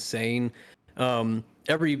was insane.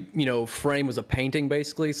 Every frame was a painting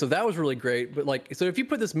basically, so that was really great. But like, so if you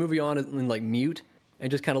put this movie on in like mute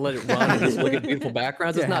and just kind of let it run and just look at beautiful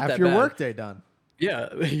backgrounds, yeah, it's not half that your bad. workday done. Yeah,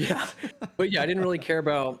 yeah. But yeah, I didn't really care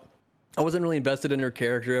about. I wasn't really invested in her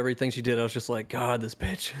character. Everything she did, I was just like, God, this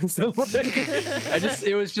bitch. So like,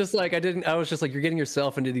 it was just like, I was just like, you're getting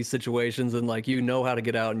yourself into these situations and like, you know how to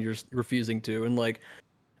get out and you're just refusing to. And like,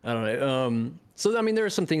 I don't know. So, I mean, there are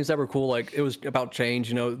some things that were cool. Like it was about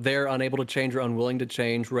change, they're unable to change or unwilling to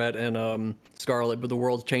change, Rhett and Scarlett, but the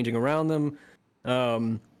world's changing around them.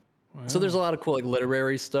 So there's a lot of cool, like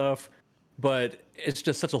literary stuff, but it's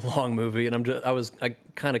just such a long movie. And I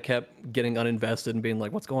kind of kept getting uninvested and being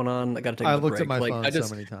like, what's going on? I got to take a I break. looked at my like, phone I just,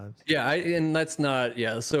 so many times. Yeah, and that's not,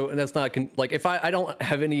 so, and that's not, like, if I don't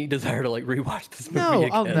have any desire to, like, rewatch this movie No, again.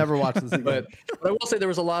 I'll never watch this again. But I will say there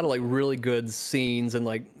was a lot of, like, really good scenes and,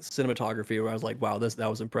 like, cinematography where I was like, wow, that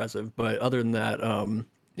was impressive. But other than that,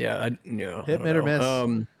 Hit, miss, or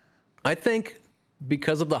miss. I think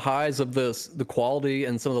because of the highs of the quality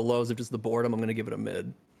and some of the lows of just the boredom, I'm going to give it a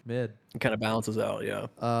mid. Mid. It kind of balances out, yeah.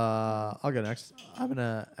 I'll go next. I'm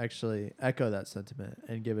gonna actually echo that sentiment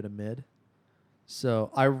and give it a mid. So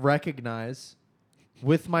I recognize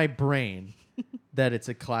with my brain that it's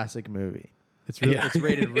a classic movie. It's really, it's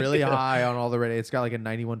rated really high on all the ratings. It's got like a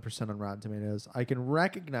 91% on Rotten Tomatoes. I can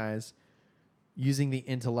recognize using the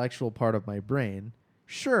intellectual part of my brain.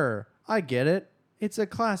 Sure, I get it. It's a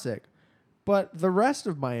classic. But the rest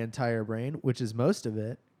of my entire brain, which is most of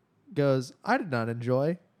it, goes, I did not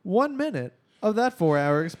enjoy 1 minute of that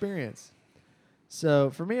 4-hour experience. So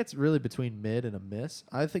for me, it's really between mid and a miss.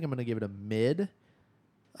 I think I'm going to give it a mid.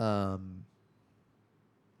 I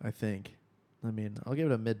mean, I'll give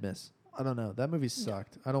it a mid miss. I don't know. That movie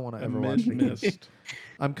sucked. I don't want to ever watch it again. missed.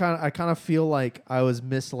 I kind of feel like I was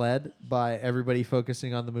misled by everybody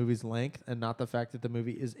focusing on the movie's length and not the fact that the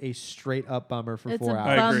movie is a straight up bummer for It's 4 a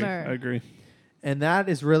hours. bummer. I agree. And that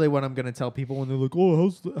is really what I'm going to tell people when they're like,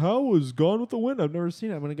 "Oh, how is Gone with the Wind? I've never seen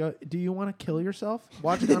it." I'm going to go, "Do you want to kill yourself?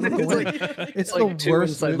 Watch Gone with the Wind. It's like the two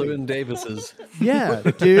worst Inside movie." Llewyn Davis's. Yeah,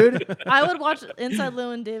 dude. I would watch Inside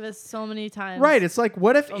Llewyn Davis so many times. Right. It's like,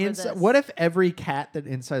 what if Over this. what if every cat that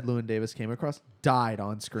Inside Llewyn Davis came across died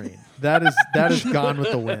on screen? That is Gone with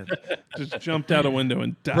the Wind. Just jumped out a window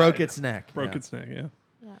and died. Broke its neck. Broke Yeah. its neck. Yeah.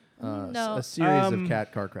 Yeah. No. A series of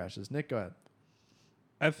cat car crashes. Nick, go ahead.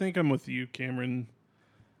 I think I'm with you, Cameron.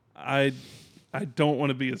 I don't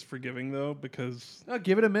want to be as forgiving though because No,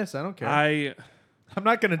 give it a miss. I don't care. I'm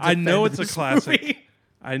not going to. I know it's a classic.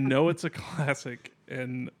 I know it's a classic,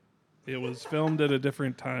 and it was filmed at a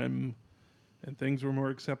different time, and things were more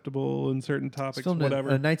acceptable in certain topics. Filmed in, Whatever.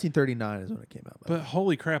 1939 is when it came out. But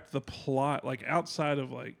holy crap, the plot, like outside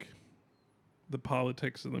of like the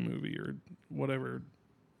politics of the movie or whatever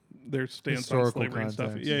their stance on Historical slavery and stuff.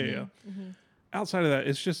 context. Yeah. Outside of that,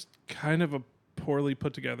 it's just kind of a poorly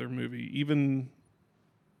put together movie, even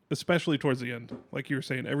especially towards the end. Like you were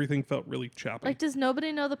saying, everything felt really choppy. Like, does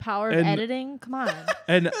nobody know the power of And- editing? Come on.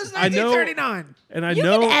 And It was I know, 1939. and I You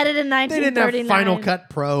know, can edit in They didn't 1939. have Final Cut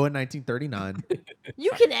Pro in 1939.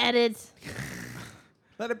 You can edit.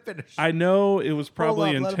 Let him finish. I know it was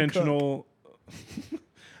probably up, let 'em intentional.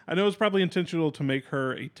 I know it was probably intentional to make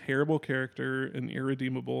her a terrible character and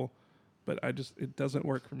irredeemable, but it doesn't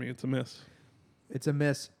work for me. It's a miss. It's a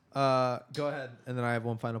miss. Go ahead, and then I have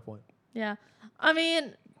one final point. Yeah. I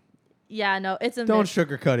mean, yeah, no, it's a Don't miss.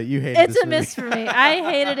 sugarcoat it. You hate It's this a miss for me. I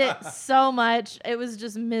hated it so much. It was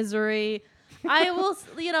just misery. I will,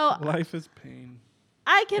 Life is pain.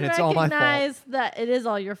 I can And it's all my fault. recognize that it is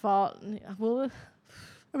all your fault. Well,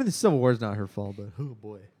 I mean, the Civil War is not her fault, but oh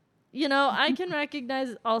boy. I can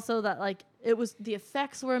recognize also that like the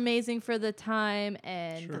effects were amazing for the time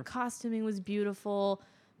and the Sure. costuming was beautiful.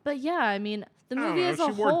 But yeah, I mean, the I don't movie know, as a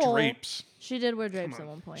she whole. wore drapes. She did wear drapes on. at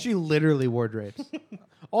one point. She literally wore drapes.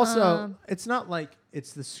 Also, Um, it's not like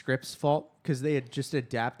it's the script's fault because they had just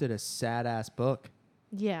adapted a sad ass book.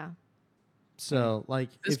 yeah. So, like,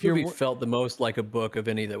 This if you're movie felt the most like a book of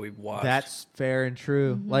any that we've watched. that's fair and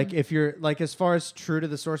true. Mm-hmm. Like, if you're like as far as true to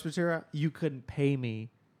the source material, you couldn't pay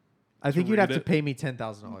me. I think you'd have read to it? pay me $10,000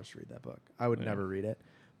 to read that book. I would never read it,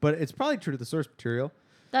 but it's probably true to the source material.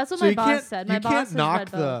 That's what So my you boss can't said. you My boss can't has knock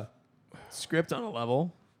read both. the script on a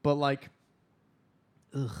level, but like,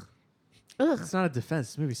 Ugh. it's not a defense.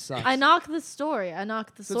 This movie sucks. I knock the story. I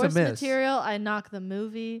knock the So it's a source miss. material. I knock the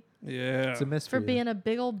movie Yeah. It's a miss for you. being a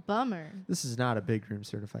big old bummer. This is not a big room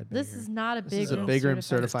certified. This banger. is not a This big is a room big room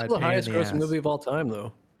certified. certified still the pain highest in the grossing ass. movie of all time,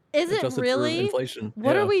 though. Is it Adjusted for really? inflation.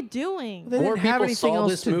 What Yeah. are we doing? They More didn't have people anything saw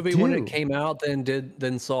else this to movie when do. it came out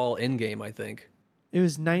than saw Endgame, I think. It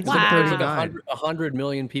was It was like 1939. 100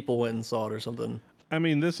 million people went and saw it or something. I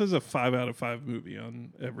mean, this is a 5 out of 5 movie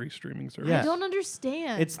on every streaming service. Yeah. I don't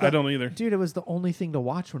understand. It's I the, don't either. dude. It was the only thing to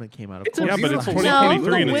watch when it came out. Of It's a course. Yeah, but it's beautiful-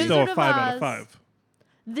 2023 and No, it's still a Wizard 5 of out of Oz. 5.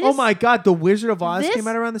 this, Oh my God, The Wizard of Oz this came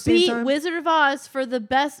out around the same beat time. Wizard of Oz for the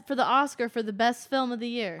Oscar for the best film of the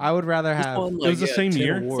year. I would rather This have. won, It was the same 10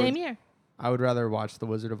 year? awards. Same year. I would rather watch The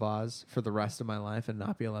Wizard of Oz for the rest of my life and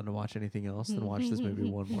not be allowed to watch anything else than watch this movie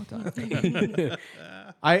one more time.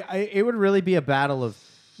 It would really be a battle of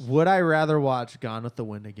would I rather watch Gone with the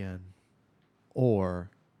Wind again or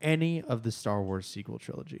any of the Star Wars sequel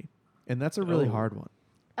trilogy? And that's a really Oh. hard one.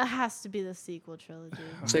 It has to be the sequel trilogy.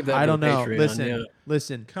 Save that I for don't the know. Patreon,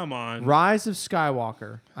 Listen. Come on. Rise of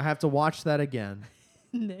Skywalker. I have to watch that again.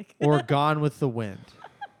 Nick. Or Gone with the Wind.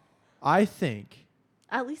 I think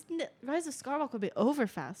At least Rise of Skywalker would be over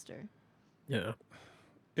faster. Yeah.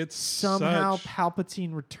 It's somehow such,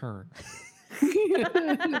 Palpatine returned.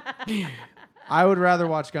 I would rather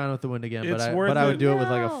watch Gone with the Wind again, It's but worth I would it. do it with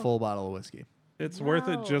like a No. full bottle of whiskey. it's worth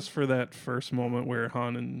it No. just for that first moment where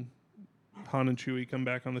Han and Chewie come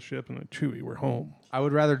back on the ship and like, Chewie, we're home. I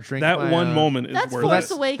would rather drink That my one own- moment is That's worth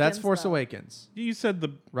Force it. Awakens. That's Force though. Awakens. You said the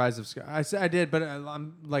Rise of Sky. I did, but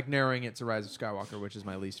I'm like narrowing it to Rise of Skywalker, which is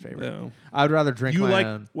my least favorite. no. I would rather drink You my like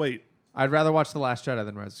own. wait. I'd rather watch The Last Jedi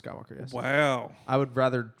than Rise of Skywalker. Yes. Wow. I would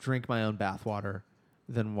rather drink my own bathwater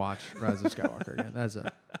than watch Rise of Skywalker again. That's an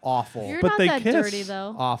awful, You're But not they that kiss. dirty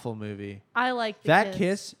though. awful movie. I like the That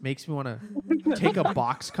kiss makes me want to take a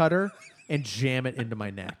box cutter and jam it into my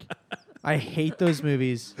neck. I hate those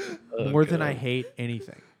movies more than I hate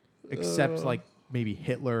anything, except like maybe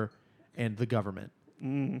Hitler and the government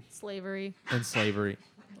Slavery. and slavery.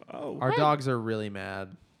 Oh. Our dogs are really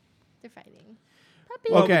mad. They're fighting.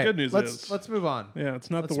 Puppy. Well, okay, the good news let's is move on. yeah, it's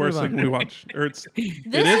not let's the worst move on. thing we watch. Or it is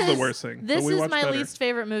This the worst thing. This but we is watch my better. least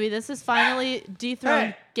favorite movie. This is finally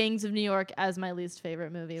dethroned Hey. Gangs of New York as my least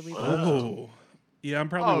favorite movie. We Oh. Yeah, I'm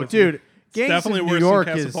probably Oh, with dude, you. It's Gangs definitely of worse New York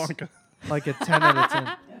than is Casablanca. like a 10 out of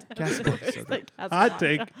 10. Casablanca. So It's good. like, Hot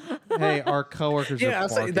take. Hey, our coworkers Yeah, I are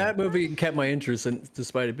was like, barking. that movie kept my interest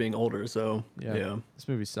despite it being older. So yeah. This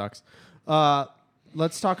movie sucks.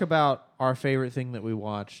 Let's talk about our favorite thing that we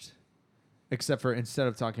watched. Except for instead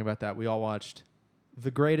of talking about that, we all watched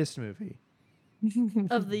the greatest movie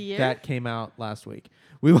of the year. that came out last week.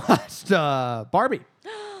 We watched Barbie.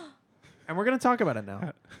 And we're going to talk about it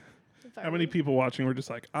now. How many people watching were just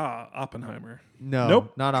like, Oppenheimer? No,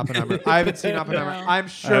 Nope. not Oppenheimer. I haven't seen Oppenheimer. No. I'm I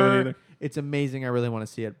haven't sure either. it's amazing. I really want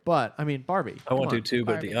to see it. But, I mean, Barbie. I want come to too,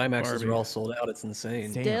 but Barbie. the IMAXs Barbie. are all sold out. It's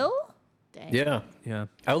insane. Damn. Still? Dang. Yeah. Yeah.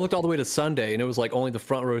 I looked all the way to Sunday, and it was like only the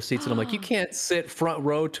front row seats, and I'm like, you can't sit front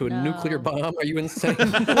row to a nuclear No. bomb. Are you insane?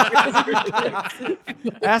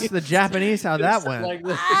 Ask the Japanese how that went. Like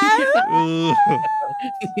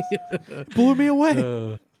Blew me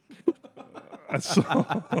away. I saw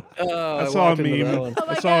I saw a walked into that meme. one. Oh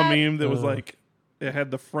my I saw a God. meme that was like it had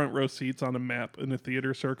the front row seats on a map in the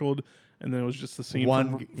theater circled, and then it was just the scene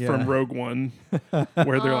from Rogue One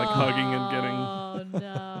where they're like hugging and getting. Oh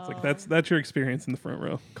no! It's like that's your experience in the front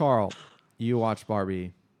row. Carl, you watched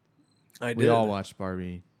Barbie. I did. We all watched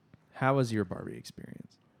Barbie. How was your Barbie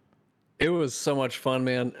experience? It was so much fun,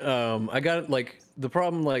 man. I got like the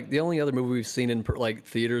problem, like the only other movie we've seen in like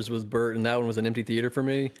theaters was Bert, and that one was an empty theater for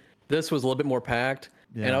me. This was a little bit more packed,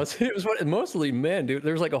 and Yeah. it was mostly men, dude.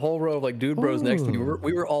 There was like a whole row of like dude bros next to me.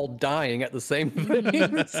 We were all dying at the same thing.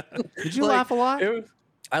 Did you laugh a lot?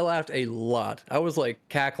 I laughed a lot. I was like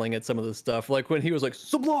cackling at some of the stuff, like when he was like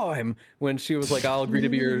sublime, when she was like, "I'll agree to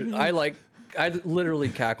be your." I literally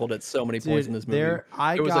cackled at so many points in this movie.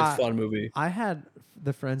 It was a fun movie. I had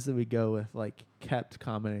the friends that we go with like kept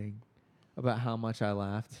commenting about how much I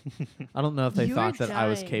laughed. I don't know if they You thought were that I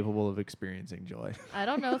was dying. capable of experiencing joy. I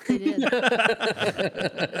don't know if they did.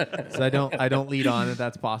 So I don't lead on that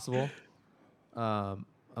that's possible.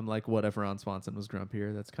 I'm like, what if Ron Swanson was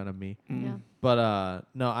grumpier? That's kind of me. Yeah. But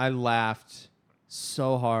no, I laughed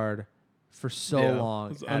so hard for so Yeah, long.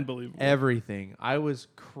 it was at unbelievable. Everything. I was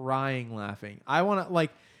crying laughing. I want to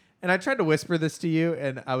like, and I tried to whisper this to you,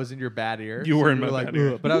 and I was in your bad ear. You were in my like, bad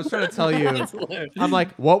ear. "Ugh," but I was trying to tell you. I'm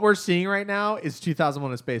like, what we're seeing right now is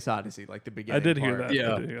 2001: A Space Odyssey, like the beginning. I did hear part. that.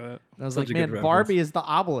 Yeah. I did hear that. And I was Such like, a good man, reference. Barbie is the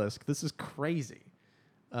obelisk. This is crazy.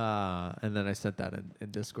 And then I sent that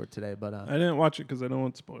in Discord today, but I didn't watch it because I don't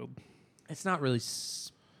want spoiled. it's not really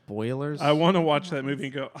spoilers. I want to watch that movie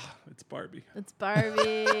and go, it's Barbie. It's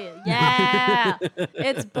Barbie. Yeah.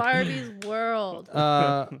 It's Barbie's world.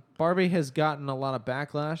 Barbie has gotten a lot of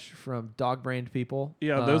backlash from dog-brained people.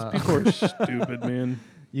 Yeah, those people are stupid, man.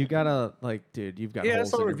 You gotta like, dude. You've got Yeah, I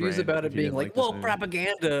holes saw in your reviews brain about if it you being didn't like, this well, movie.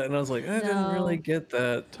 propaganda, and I was like, I didn't really get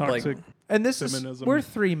that. Toxic. Like, And this feminism. is we're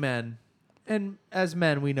three men, and as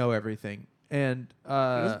men we know everything. And It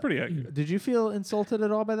was pretty accurate. did you feel insulted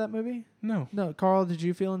at all by that movie? No. No, Carl, did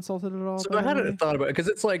you feel insulted at all? so by I that hadn't movie? thought about it because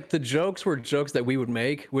it's like the jokes were jokes that we would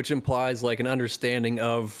make, which implies like an understanding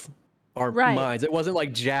of our Right. minds. It wasn't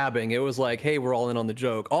like jabbing. It was like, hey, we're all in on the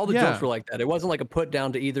joke. All the Yeah. jokes were like that. It wasn't like a put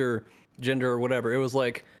down to either gender or whatever. It was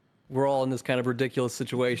like we're all in this kind of ridiculous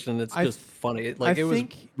situation. And it's I just funny. It was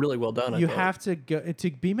think really well done. You I thought. have to go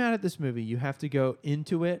to be mad at this movie. You have to go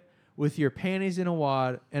into it with your panties in a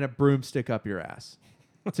wad and a broomstick up your ass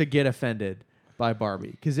to get offended by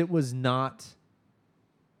Barbie, because it was not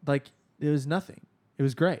like it was nothing. It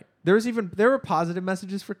was great. There were positive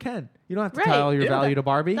messages for Ken. You don't have to Right. tie all your Yeah. value to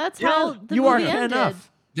Barbie. That's how the you are movie ended.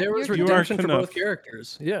 enough. There was You are redemption for Knuff. both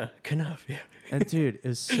characters. Yeah, Knuff. Yeah. And dude, it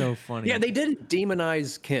was so funny. Yeah, they didn't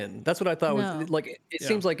demonize Ken. That's what I thought No. was like. It Yeah.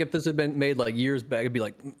 seems like if this had been made like years back, it'd be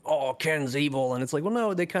like, "Oh, Ken's evil," and it's like, well,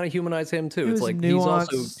 no, they kind of humanize him too. It It's was like he's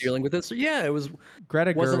also nuanced. dealing with this. Yeah, it was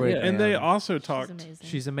Greta wasn't- Gerwig. yeah. And they man, also She's talked. amazing.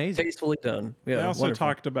 she's amazing. tastefully done. Yeah, They also wonderful.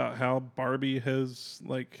 talked about how Barbie has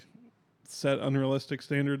like set unrealistic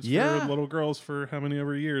standards Yeah. for little girls for how many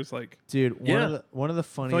ever years. Like, Dude, Yeah. one of the I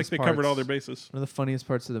feel like funniest they parts, covered all their bases. One of the funniest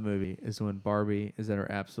parts of the movie is when Barbie is at her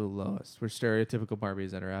absolute lowest, where stereotypical Barbie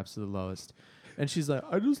is at her absolute lowest. And she's like,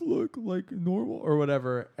 I just look like normal or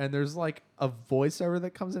whatever. And there's like a voiceover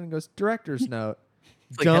that comes in and goes, director's note.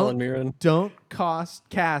 It's like Helen Mirren. Don't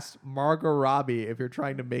cast Margot Robbie if you're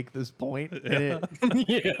trying to make this point. And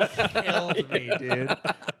it killed me, dude.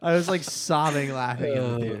 I was like sobbing laughing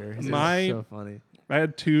in the theater. It was My- so funny. I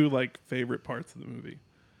had two like favorite parts of the movie.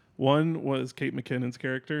 One was Kate McKinnon's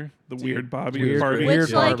character, the weird Barbie. weird- Barbie. weird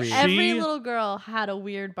Which, like, Barbie. every She- little girl had a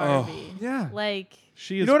weird Barbie. Yeah. Like,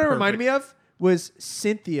 She You is know what it perfect. reminded me of? Was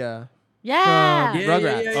Cynthia. yeah. Yeah.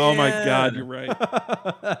 Rugrats. Oh my God, you're right.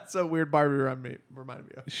 That's a weird Barbie reminded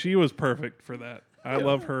me of. She was perfect for that. I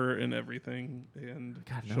love her in everything, and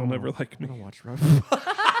God, she'll no. never like I me. don't watch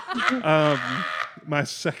Rugrats. My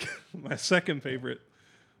second favorite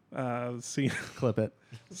scene Clip it.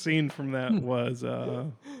 from that was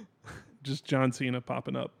just John Cena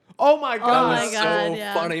popping up. Oh my Oh god! my so God,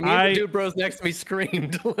 yeah. funny. Me and the dude bros next to me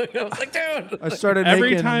screamed. I was like, dude. I started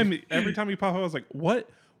Every making, time he popped up, I was like,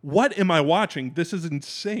 what am I watching? This is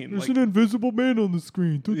insane. There's Like, an invisible man on the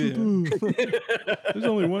screen. there's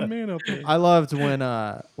only one man out there. I loved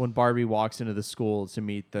when Barbie walks into the school to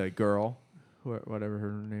meet the girl, whatever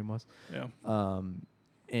her name was. Yeah.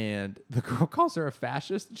 And the girl calls her a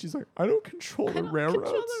fascist, and she's like, "I don't control the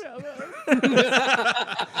railroads."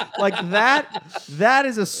 Like that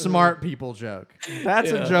is a smart people joke.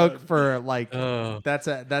 That's a joke for like that's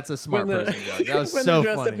a smart person joke. That was when so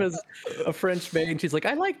they're dressed funny. up as a French maid, she's like,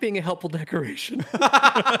 I like being a helpful decoration.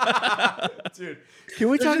 Dude, can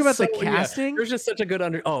we talk about the casting? There's just such a good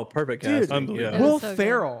perfect Dude, casting. unbelievable. It Will was so good.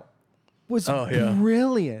 Ferrell was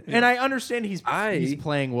brilliant, and I understand he's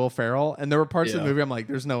playing Will Ferrell, and there were parts of the movie I'm like,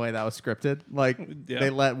 "There's no way that was scripted." Like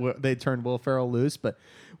they turned Will Ferrell loose, but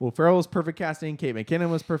Will Ferrell was perfect casting. Kate McKinnon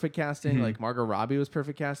was perfect casting. Like Margot Robbie was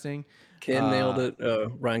perfect casting. Ken nailed it.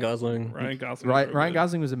 Ryan Gosling. Ryan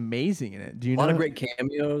Gosling was amazing in it. Do you know A lot of great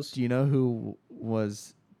cameos. Do you know who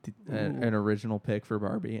was an original pick for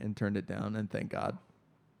Barbie and turned it down? And thank God.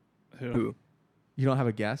 Who? You don't have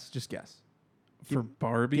a guess? Just guess. For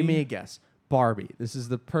Barbie? Give me a guess. Barbie. This is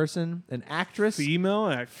the person, an actress,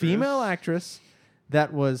 Female actress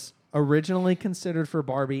that was originally considered for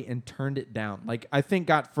Barbie and turned it down. Like, I think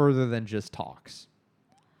got further than just talks.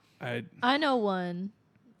 I know one,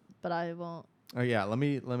 but I won't. Oh yeah, let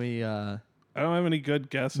me. I don't have any good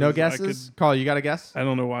guesses. No guesses. Carl, you got a guess? I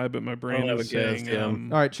don't know why, but my brain have is a guess, saying yeah.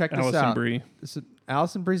 All right, check this Allison out. Brie.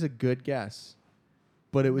 Allison Brie's a good guess,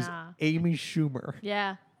 but it was Nah. Amy Schumer.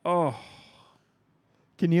 Yeah. Oh,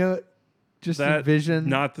 Can you just that envision?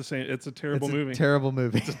 not the same. It's a terrible It's a movie. terrible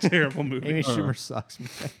movie. It's a terrible movie. Amy Schumer sucks, man.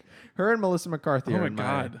 Her and Melissa McCarthy Oh are my in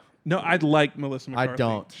god. No, I'd like Melissa I McCarthy.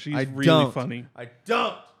 don't. She's I really don't. funny. I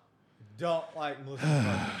don't like Melissa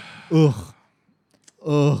McCarthy.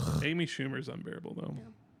 Ugh. Amy Schumer's unbearable though.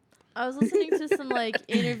 I was listening to some like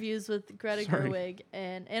interviews with Greta Gerwig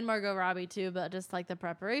and Margot Robbie too, but just like the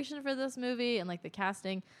preparation for this movie and like the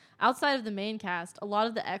casting. Outside of the main cast, a lot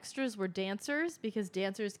of the extras were dancers because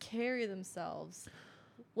dancers carry themselves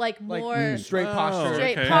like more straight posture,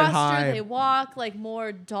 straight okay. head posture. high. They walk like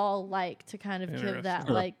more doll-like to kind of give that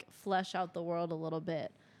Interesting. like flesh out the world a little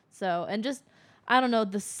bit. So and just I don't know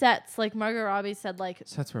the sets. Like Margot Robbie said, like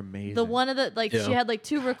Sets were amazing. the one of the like Yeah. she had like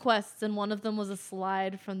 2 requests and one of them was a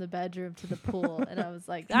slide from the bedroom to the pool and I was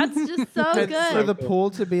like that's just so And good. for the pool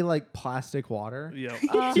to be like plastic water. Yeah.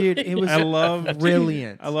 Dude, it was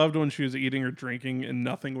brilliant. I loved when she was eating or drinking and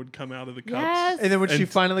nothing would come out of the cups. Yes. And then when she And-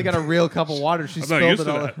 finally got a real cup of water, she I'm not spilled used it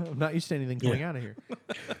to all. that. I'm not used to anything coming out of here.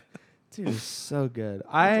 Dude, it's so good. It's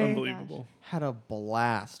I unbelievable. had a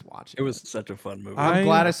blast watching It was such a fun movie. I'm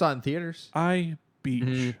glad I saw it in theaters. I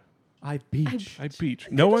beach. I beach. I beach.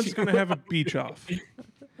 No one's gonna have a beach off.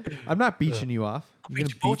 I'm not beaching you off. You're beat gonna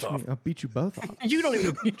you both beach me. off. I'll beat you both off. You don't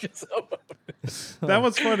even beat yourself up. That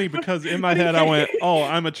was funny because in my head I went, "Oh,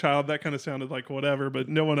 I'm a child." That kind of sounded like whatever, but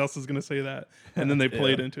no one else is gonna say that. And then they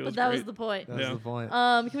played into it. It But was that great. was the point. That's Yeah. the point.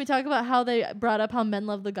 Can we talk about how they brought up how men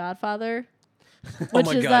love The Godfather? Oh Which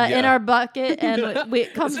my is God, in yeah. our bucket, and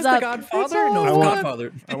it comes Is this up. The Godfather? No, I it's want-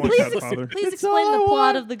 Godfather. I want Please, Godfather. please It's explain all the I plot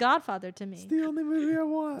want. of The Godfather to It's me. the only movie I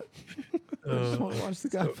want. I just want to watch The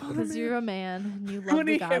Godfather. Because you're a man and you love When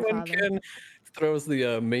The when Godfather. Ken throws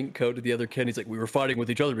the mink coat to the other Ken, he's like, "We were fighting with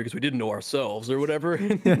each other because we didn't know ourselves, or whatever."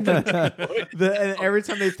 And every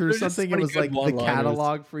time they threw There's just something, so it many was good like the one-liners.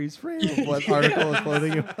 catalog freeze frame of what article of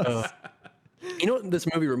clothing it was. You know what this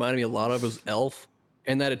movie reminded me a lot of was Elf,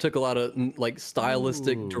 and that it took a lot of like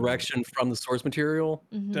stylistic Ooh. direction from the source material.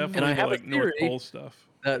 Definitely And I have a like North theory. Pole stuff.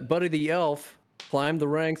 That Buddy the Elf climbed the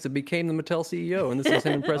ranks and became the Mattel CEO, and this is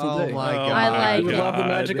him in present Oh day. my Oh god! I like We it. love the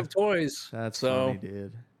magic God. of toys. That's so funny,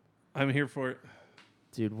 dude. I'm here for it.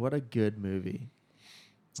 Dude, what a good movie.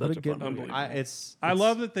 Such What a good fun movie. movie. I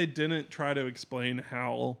love that they didn't try to explain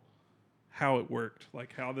how it worked,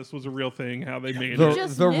 like how this was a real thing, how they made the, it.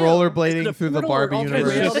 just the knew. Is it rollerblading a through the portal or Barbie alternate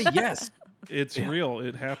universe. reality? Yes. It's real.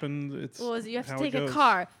 It happened. It's What was it? You have to how take it a goes.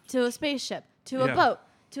 car to a spaceship to Yeah. a boat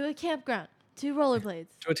to a campground to rollerblades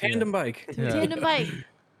To a tandem bike. to a tandem bike.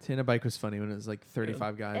 Tandem Bike was funny when it was like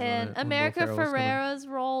 35 guys on it. And when Will America Ferrell was coming. Ferrera's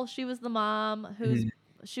role, she was the mom who's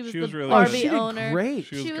she was She the was really Oh, Barbie she did owner. great.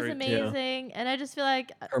 She was She was great. amazing, and I just feel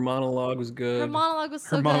like Her monologue was good. her monologue was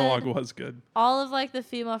so Her monologue good. was good. All of like the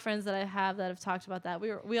female friends that I have that have talked about that,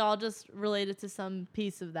 we all just related to some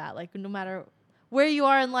piece of that. Like no matter where you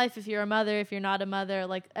are in life, if you're a mother, if you're not a mother,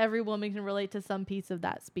 like every woman can relate to some piece of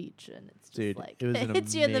that speech, and it's just Dude, like it was it an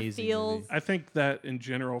hits you in the amazing feels. movie. I think that in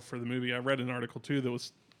general for the movie, I read an article too that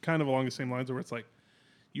was kind of along the same lines where it's like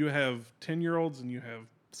you have 10-year-olds and you have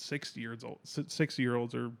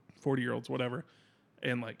 60-year-olds or 40-year-olds, whatever.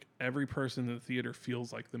 And like every person in the theater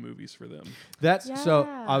feels like the movie's for them. So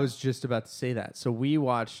Yeah. I was just about to say that. So we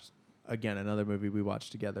watched again another movie we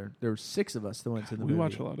watched together. There were 6 of us that went to the We movie.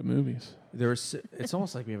 watch a lot of movies. There were it's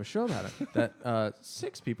almost like we have a show about it that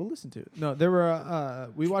 6 people listened to. No, there were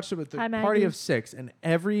we watched it with the Hi, party Maggie. of 6, and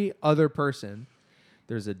every other person,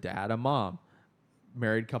 there's a dad, a mom,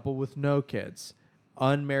 married couple with no kids,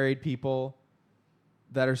 unmarried people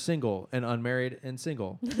that are single, and unmarried and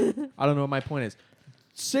single. I don't know what my point is.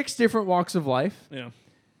 6 different walks of life, Yeah.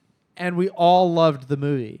 and we all loved the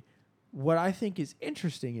movie. What I think is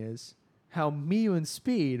interesting is how Miyu and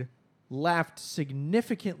Speed laughed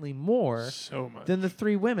significantly more So much. than the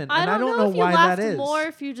 3 women. I And don't know if why you laughed that is. more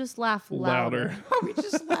if you just laughed louder. Louder. Are we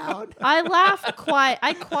just loud? I laughed quiet.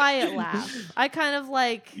 I quiet laugh. I kind of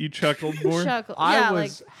like You chuckled more? chuckle. I Yeah,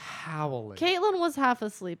 was like howling. Caitlin was half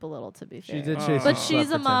asleep a little, to be fair. She did. But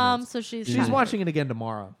she's a mom, so she's She's tired. watching it again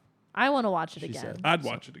tomorrow. I want to watch it She again. said. I'd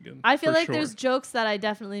watch it again. I feel for like sure. there's jokes that I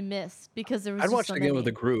definitely missed because there was I'd just watch so it again many. with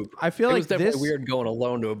a group. I feel it like was definitely this- weird going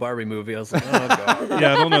alone to a Barbie movie. I was like, oh god.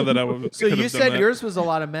 Yeah, I don't know that I would. So could you have done said that. yours was a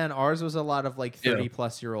lot of men. Ours was a lot of like Yeah.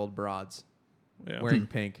 30-plus-year-old broads Yeah. wearing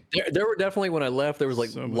pink. There were definitely when I left, there was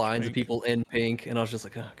like So much lines of pink. people in pink, and I was just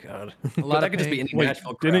like, oh god. A lot that of could just be pink. any Wait,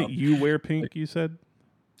 Nashville crowd. didn't you wear pink? You said.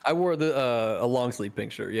 I wore the a long sleeve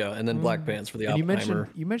pink shirt, yeah, and then black pants for the And Oppenheimer.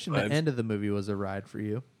 you mentioned the vibes. end of the movie was a ride for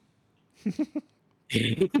you.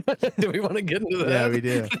 Do we want to get into that? Yeah, we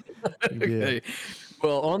do. We do. Okay.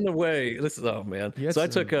 Well, on the way, this is oh man. You had So I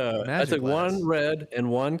some took I magic took glass. one red and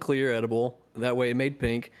one clear edible. That way it made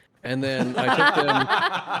pink. And then I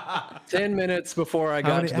took them 10 minutes before I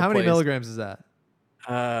got to the How many place. milligrams is that?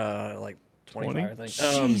 Like 25, 20? I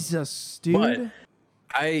think. Jesus, dude. but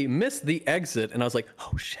I missed the exit, and I was like,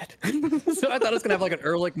 "Oh shit!" So I thought I was gonna have like an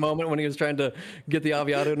Ehrlich moment when he was trying to get the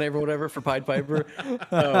Aviato name or whatever for Pied Piper.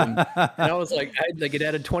 And I was like, it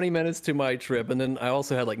added 20 minutes to my trip, and then I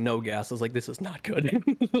also had like no gas. I was like, "This is not good."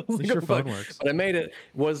 At least your phone works. But I made it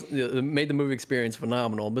made the movie experience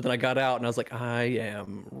phenomenal. But then I got out, and I was like, "I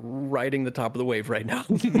am riding the top of the wave right now."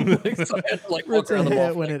 So I had to like walk It's a around the mall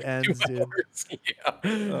hit for, when like, it ends, 2 dude. hours.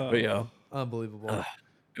 Yeah, but yeah, Unbelievable.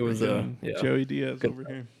 it was yeah. Joey Diaz over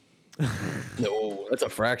here. No, that's a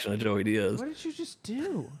fraction of Joey Diaz. What did you just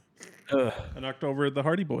do? Ugh. I knocked over the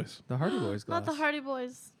Hardy Boys. The Hardy Boys glass. Not the Hardy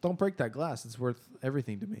Boys. Don't break that glass. It's worth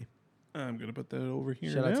everything to me. I'm gonna put that over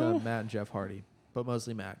here Shout out now. to Matt and Jeff Hardy, but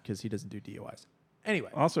mostly Matt because he doesn't do DUIs. Anyway,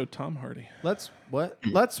 Also, Tom Hardy. let's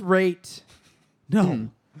rate. No,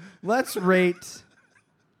 let's rate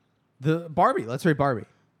the Barbie. Let's rate Barbie.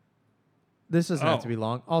 This doesn't have to Oh. be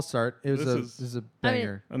long. I'll start. It was This is- a I mean-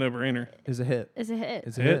 banger. A no-brainer. It was a hit. Is a hit.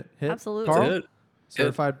 It's a Hit. hit. Absolutely. Carl? It.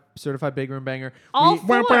 Certified big room banger. All we,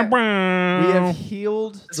 four. we have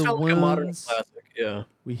healed This the felt like a modern wounds. classic. Yeah.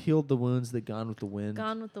 We healed the wounds that Gone with the Wind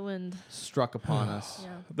Gone with the Wind. struck upon us. Yeah.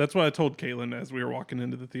 That's what I told Caitlin as we were walking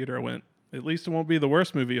into the theater. I went, at least it won't be the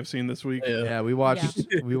worst movie I've seen this week. Yeah. Yeah, we watched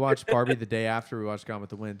we watched Barbie the day after we watched Gone with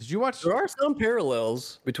the Wind. Did you watch? There are some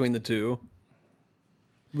parallels between the two.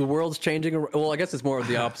 The world's changing. Well, I guess it's more of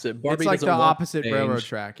the opposite. Barbie It's like the doesn't want to opposite change. railroad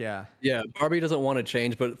track. Yeah. Yeah, Barbie doesn't want to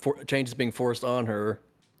change, but change is being forced on her.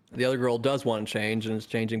 The other girl does want to change, and it's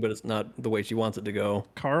changing, but it's not the way she wants it to go.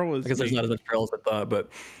 Carl is I guess there's me. not as much parallels as I thought, but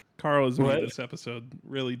Carl is me What? this episode,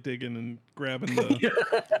 really digging and grabbing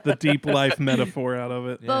the deep life metaphor out of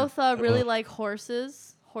it. Yeah. Both really like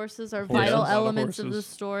horses. Horses are Horses. vital Yeah, a lot of elements of the horses.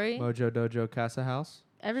 story. Mojo Dojo Casa House.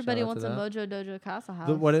 Everybody Shout out wants to a that. Mojo Dojo Casa house.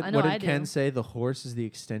 What I know did I do. Ken say? The horse is the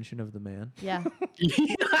extension of the man. Yeah,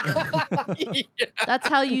 yeah. that's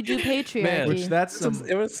how you do patriarchy. Man, Which that's some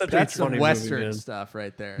it was such that's a some funny Western movie, man. stuff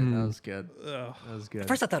right there. That was good. Ugh. That was good. At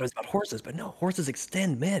first, I thought it was about horses, but no, horses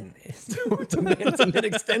extend men. It's a man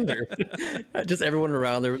extender. Just everyone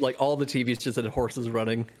around there, like all the TVs just had horses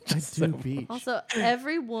running. I Just do so- beach. Also,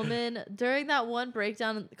 every woman during that one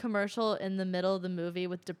breakdown commercial in the middle of the movie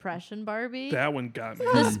with Depression Barbie, That one got me.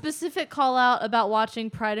 the specific call out about watching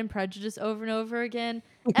Pride and Prejudice over and over again.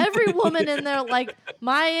 Every woman in there, like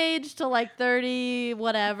my age to like 30,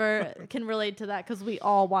 whatever, can relate to that because we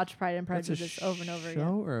all watch Pride and That's a Prejudice over and over show again.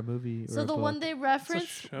 or a movie? So or a the book? one they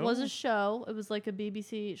referenced was show? a show. It was like a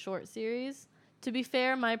BBC short series. To be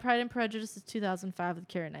fair, my Pride and Prejudice is 2005 with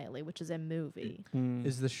Keira Knightley, which is a movie.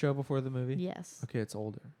 is the show before the movie? Yes. Okay, it's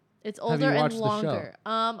older. It's Have you older and watched the show? longer.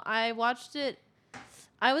 I watched it.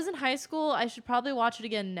 I was in high school. I should probably watch it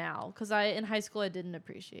again now because in high school I didn't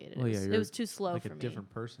appreciate it. Well, It was too slow like for a me. different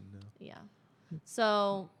person now. Yeah.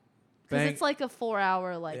 So, because it's like a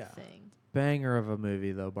 4-hour thing. Banger of a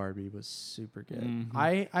movie though. Barbie was super good. Mhm.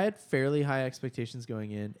 I had fairly high expectations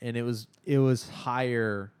going in, and it was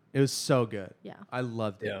higher. It was so good. Yeah. I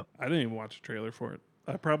loved it. Yeah. I didn't even watch a trailer for it.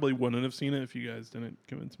 I probably wouldn't have seen it if you guys didn't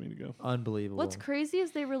convince me to go. Unbelievable. What's crazy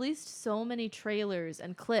is they released so many trailers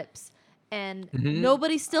and clips, and Mhm.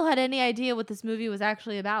 nobody still had any idea what this movie was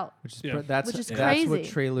actually about. Which is Yeah. that's Which is that's what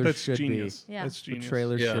crazy. trailers That's should genius. Yeah. That's be. What genius.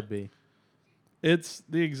 trailers Yeah. should be. It's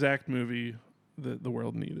the exact movie that the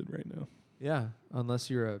world needed right now. Yeah, unless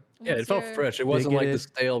you're a Yeah, it felt fresh. It wasn't like the bigoted-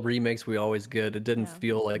 stale remakes we always get. It didn't Yeah.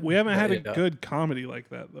 feel like We haven't had a yeah. good comedy like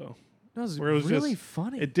that though. no, it was Where it was really just-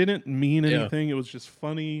 funny. It didn't mean Yeah. anything. It was just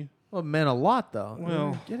funny. Well, it meant a lot though.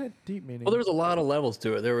 Well- Get a deep meaning. Well, there was a lot of levels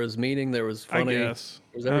to it. There was meaning. There was funny. I guess.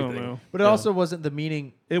 There was I don't everything. know. but it yeah. also wasn't the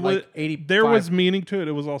meaning. It like was 85. There was meaning to it.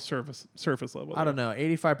 It was all surface level. I don't know.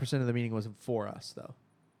 85% of the meaning wasn't for us though.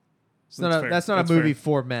 It's That's not. fair. That's not That's a movie fair.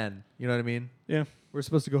 for men. You know what I mean? Yeah. We're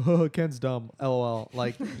supposed to go. Oh, Ken's dumb. LOL.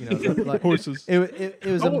 Like like, Horses. It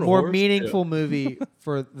was I a want a more horse. meaningful movie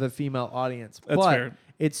for the female audience. That's but fair.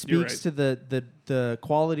 it You're speaks to the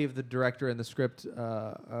quality of the director and the script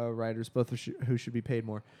writers, both who should be paid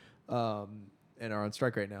more, and are on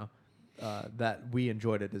strike right now. That we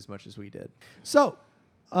enjoyed it as much as we did. So.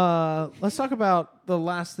 Let's talk about the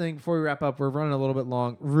last thing before we wrap up. We're running a little bit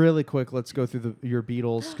long. Really quick, let's go through your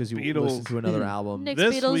Beatles because you Beatles. listened to another album. Nick's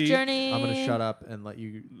This Beatles week- journey. I'm gonna shut up and let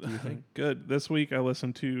you do your thing. Good. This week I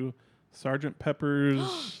listened to Sgt.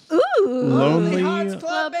 Pepper's Ooh, Lonely.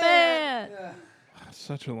 Club Band.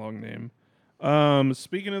 Such a long name.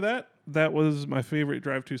 Speaking of that, that was my favorite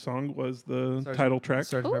Drive To song. Was the Sgt. title track.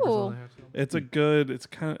 Sgt. Pepper's Ooh. Lonely Hearts Club. It's a good. It's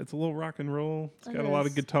a little rock and roll. It's It got a lot of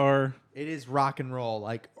is. guitar. It is rock and roll,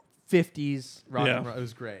 like 50s rock Yeah. and roll. It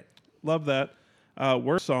was great. Love that.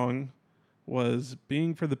 Worst song was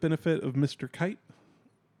 "Being for the Benefit of Mr. Kite."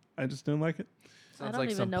 I just didn't like it. Sounds don't like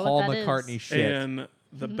even some know what Paul that is. McCartney shit. And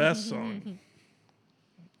the best song,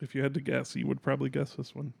 if you had to guess, you would probably guess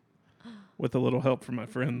this one, with a little help from my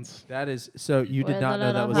friends. That is so. You did With not a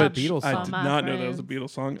know that little was a help Beatles I song. did my not know that was a friends. Beatles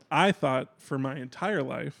song. I thought for my entire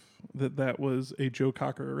life that was a Joe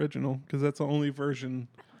Cocker original because that's the only version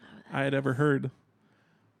I had ever heard.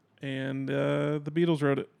 And the Beatles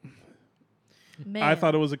wrote it. Man. I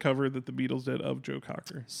thought it was a cover that the Beatles did of Joe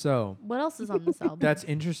Cocker. So What else is on this album? that's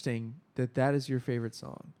interesting that is your favorite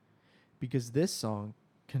song, because this song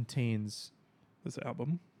contains This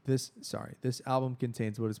album. this album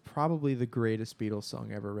contains what is probably the greatest Beatles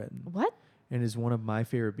song ever written, what? and is one of my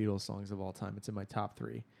favorite Beatles songs of all time. It's in my top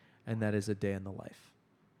 3, and that is "A Day in the Life."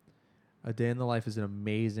 "A Day in the Life" is an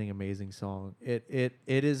amazing song. It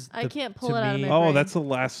is. I can't pull to it out of me, my Oh, brain. that's the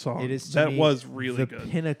last song. It is to that me was really the good.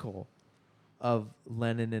 pinnacle of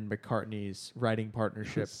Lennon and McCartney's writing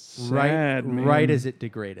partnership. Sad, man. right as it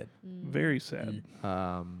degraded. Very sad.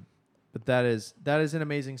 But that is an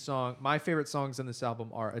amazing song. My favorite songs on this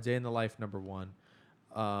album are "A Day in the Life" #1,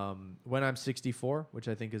 "When I'm 64," which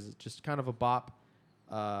I think is just kind of a bop,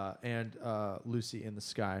 and "Lucy in the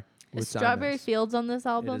Sky." with Is Strawberry Diamonds. Fields on this It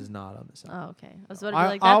album? is not on this album. Oh, okay. I was about to be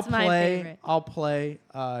like, that's my play, favorite. I'll play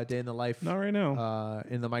 "Day in the Life" Not right now.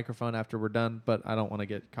 in the microphone after we're done, but I don't want to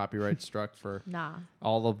get copyright struck for Nah.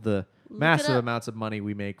 all of the Look massive it up. amounts of money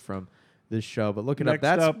we make from this show. But look it Next up.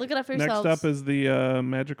 That's up, Look it up for next yourselves. up is the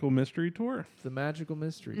Magical Mystery Tour. the Magical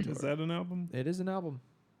Mystery Tour. Is that an album? It is an album.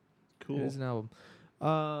 Cool. It is an album.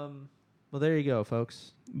 Well, there you go,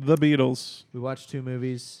 folks. The Beatles. We watched 2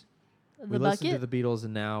 movies. The We listened to bucket? the Beatles,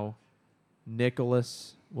 and now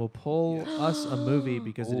Nicholas will pull us a movie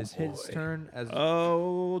because it Oh, is his boy. turn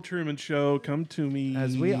Oh, Truman Show, come to me.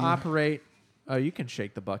 as we operate. Oh, you can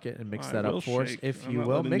shake the bucket and mix I that will up for us shake. if I'm you not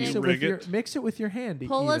will. letting Mix you it with rig your it. mix it with your hand.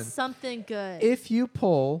 Pull even. us something good. If you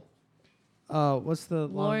pull, what's the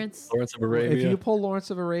long- Lawrence. Lawrence of If Arabia. you pull Lawrence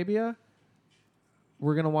of Arabia,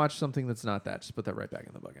 we're gonna watch something that's not that. Just put that right back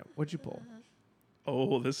in the bucket. What'd you pull?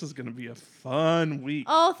 Oh, this is going to be a fun week.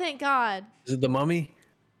 Oh, thank God. Is it The Mummy?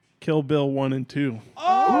 Kill Bill 1 and 2.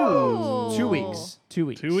 Oh. 2 weeks. 2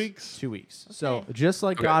 weeks. 2 weeks? 2 weeks. So Okay. just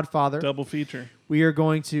like Okay. Godfather, Double feature. we are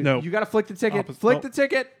going to. No. You got to flick the ticket. Opposite. Flick Oh. the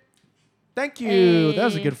ticket. Thank you. That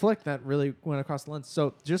was a Hey. good flick. That really went across the lens.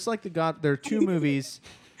 So just like there are 2 movies.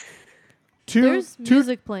 There's two.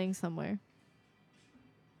 music playing somewhere.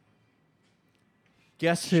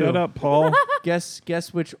 Guess who? Shut up, Paul. Guess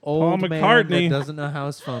which old man McCartney. that doesn't know how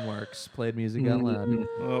his phone works played music out loud.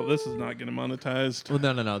 Oh, this is not getting monetized. Well,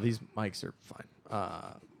 no. These mics are fine.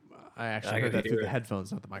 I actually I heard can that through hear the it.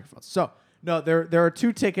 headphones, not the microphones. So no, there are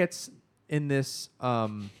 2 tickets. in this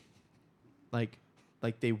like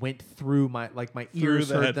they went through my ears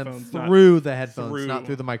the heard them headphones, not through the headphones, not through.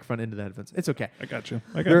 through the microphone into the headphones. It's okay. I got you.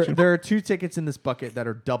 There are 2 tickets in this bucket that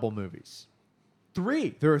are double movies.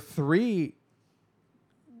 3. There are 3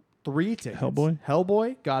 tickets.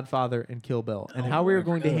 Hellboy, Godfather, and Kill Bill. And how we are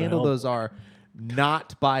going to handle those are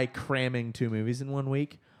not by cramming 2 movies in 1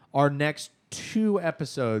 week. Our next 2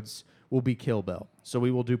 episodes will be Kill Bill. So we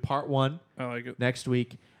will do part 1 I like it. next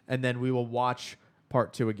week, and then we will watch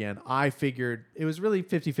part 2 again. I figured it was really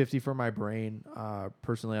 50-50 for my brain.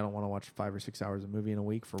 Personally, I don't want to watch 5 or 6 hours of movie in a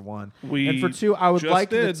week, for 1. And for 2, I would like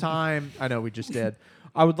the time. I know we just did.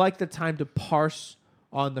 I would like the time to parse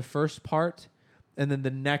on the first part, and then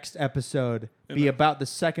the next episode be about the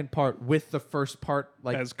second part with the first part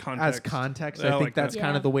as context. I think that's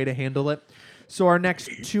kind of the way to handle it. So our next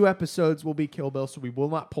 2 episodes will be Kill Bill, so we will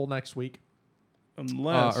not pull next week.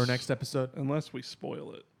 Or next episode. Unless we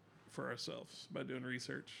spoil it for ourselves by doing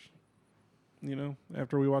research.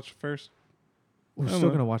 After we watch the first. We're still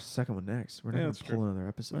going to watch the second one next. We're not going to pull another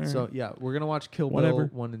episode. Right. So, yeah, we're going to watch Kill Bill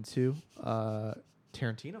 1 and 2.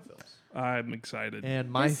 Tarantino films. I'm excited. And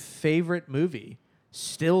my favorite movie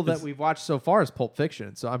still that we've watched so far is Pulp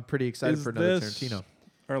Fiction. So I'm pretty excited for another Tarantino.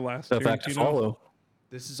 Our last Stuff I have to follow.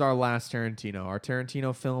 This is our last Tarantino. Our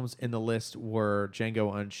Tarantino films in the list were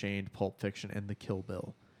Django Unchained, Pulp Fiction, and the Kill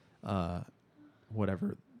Bill.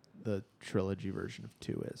 Whatever the trilogy version of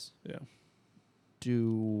 2 is. Yeah.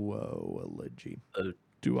 Duology.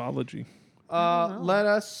 Duology. Let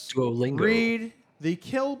us read the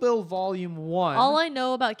Kill Bill Volume 1. All I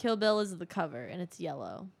know about Kill Bill is the cover, and it's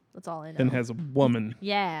yellow. That's all I know. And has a woman.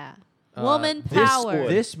 Yeah. Woman power.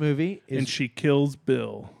 This movie is... And she kills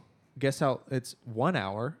Bill. Guess how... It's 1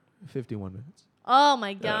 hour, 51 minutes. Oh,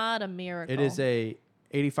 my God. A miracle. It is a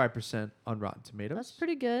 85% on Rotten Tomatoes. That's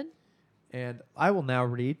pretty good. And I will now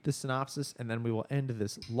read the synopsis, and then we will end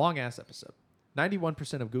this long-ass episode.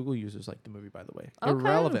 91% of Google users like the movie, by the way. Okay.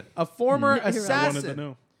 Irrelevant. A former I wanted to assassin,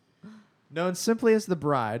 know. known simply as the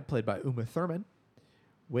Bride, played by Uma Thurman,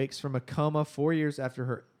 wakes from a coma 4 years after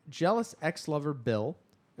her jealous ex-lover, Bill,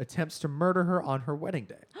 attempts to murder her on her wedding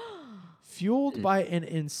day. Fueled by an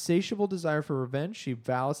insatiable desire for revenge, she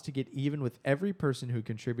vows to get even with every person who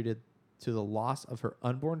contributed to the loss of her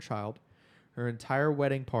unborn child, her entire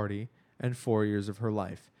wedding party, and 4 years of her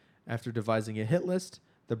life. After devising a hit list,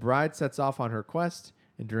 the Bride sets off on her quest,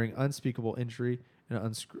 enduring unspeakable injury and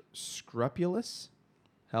unscrupulous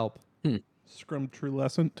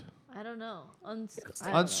Scrumtrulescent. I don't know.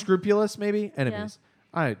 Unscrupulous, maybe? Enemies.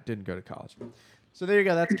 Yeah. I didn't go to college. So there you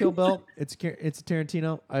go. That's Kill Bill. It's a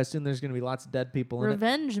Tarantino. I assume there's going to be lots of dead people in it.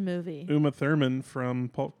 Revenge movie. Uma Thurman from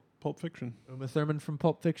Pulp Fiction. Uma Thurman from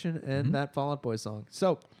Pulp Fiction and that Fall Out Boy song.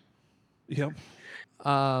 So, yep.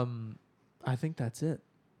 I think that's it.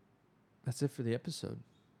 That's it for the episode.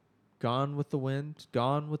 Gone with the wind.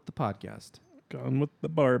 Gone with the podcast. Gone with the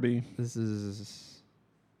Barbie. This is...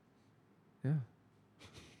 Yeah.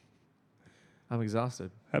 I'm exhausted.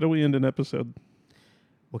 How do we end an episode?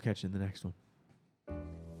 We'll catch you in the next one.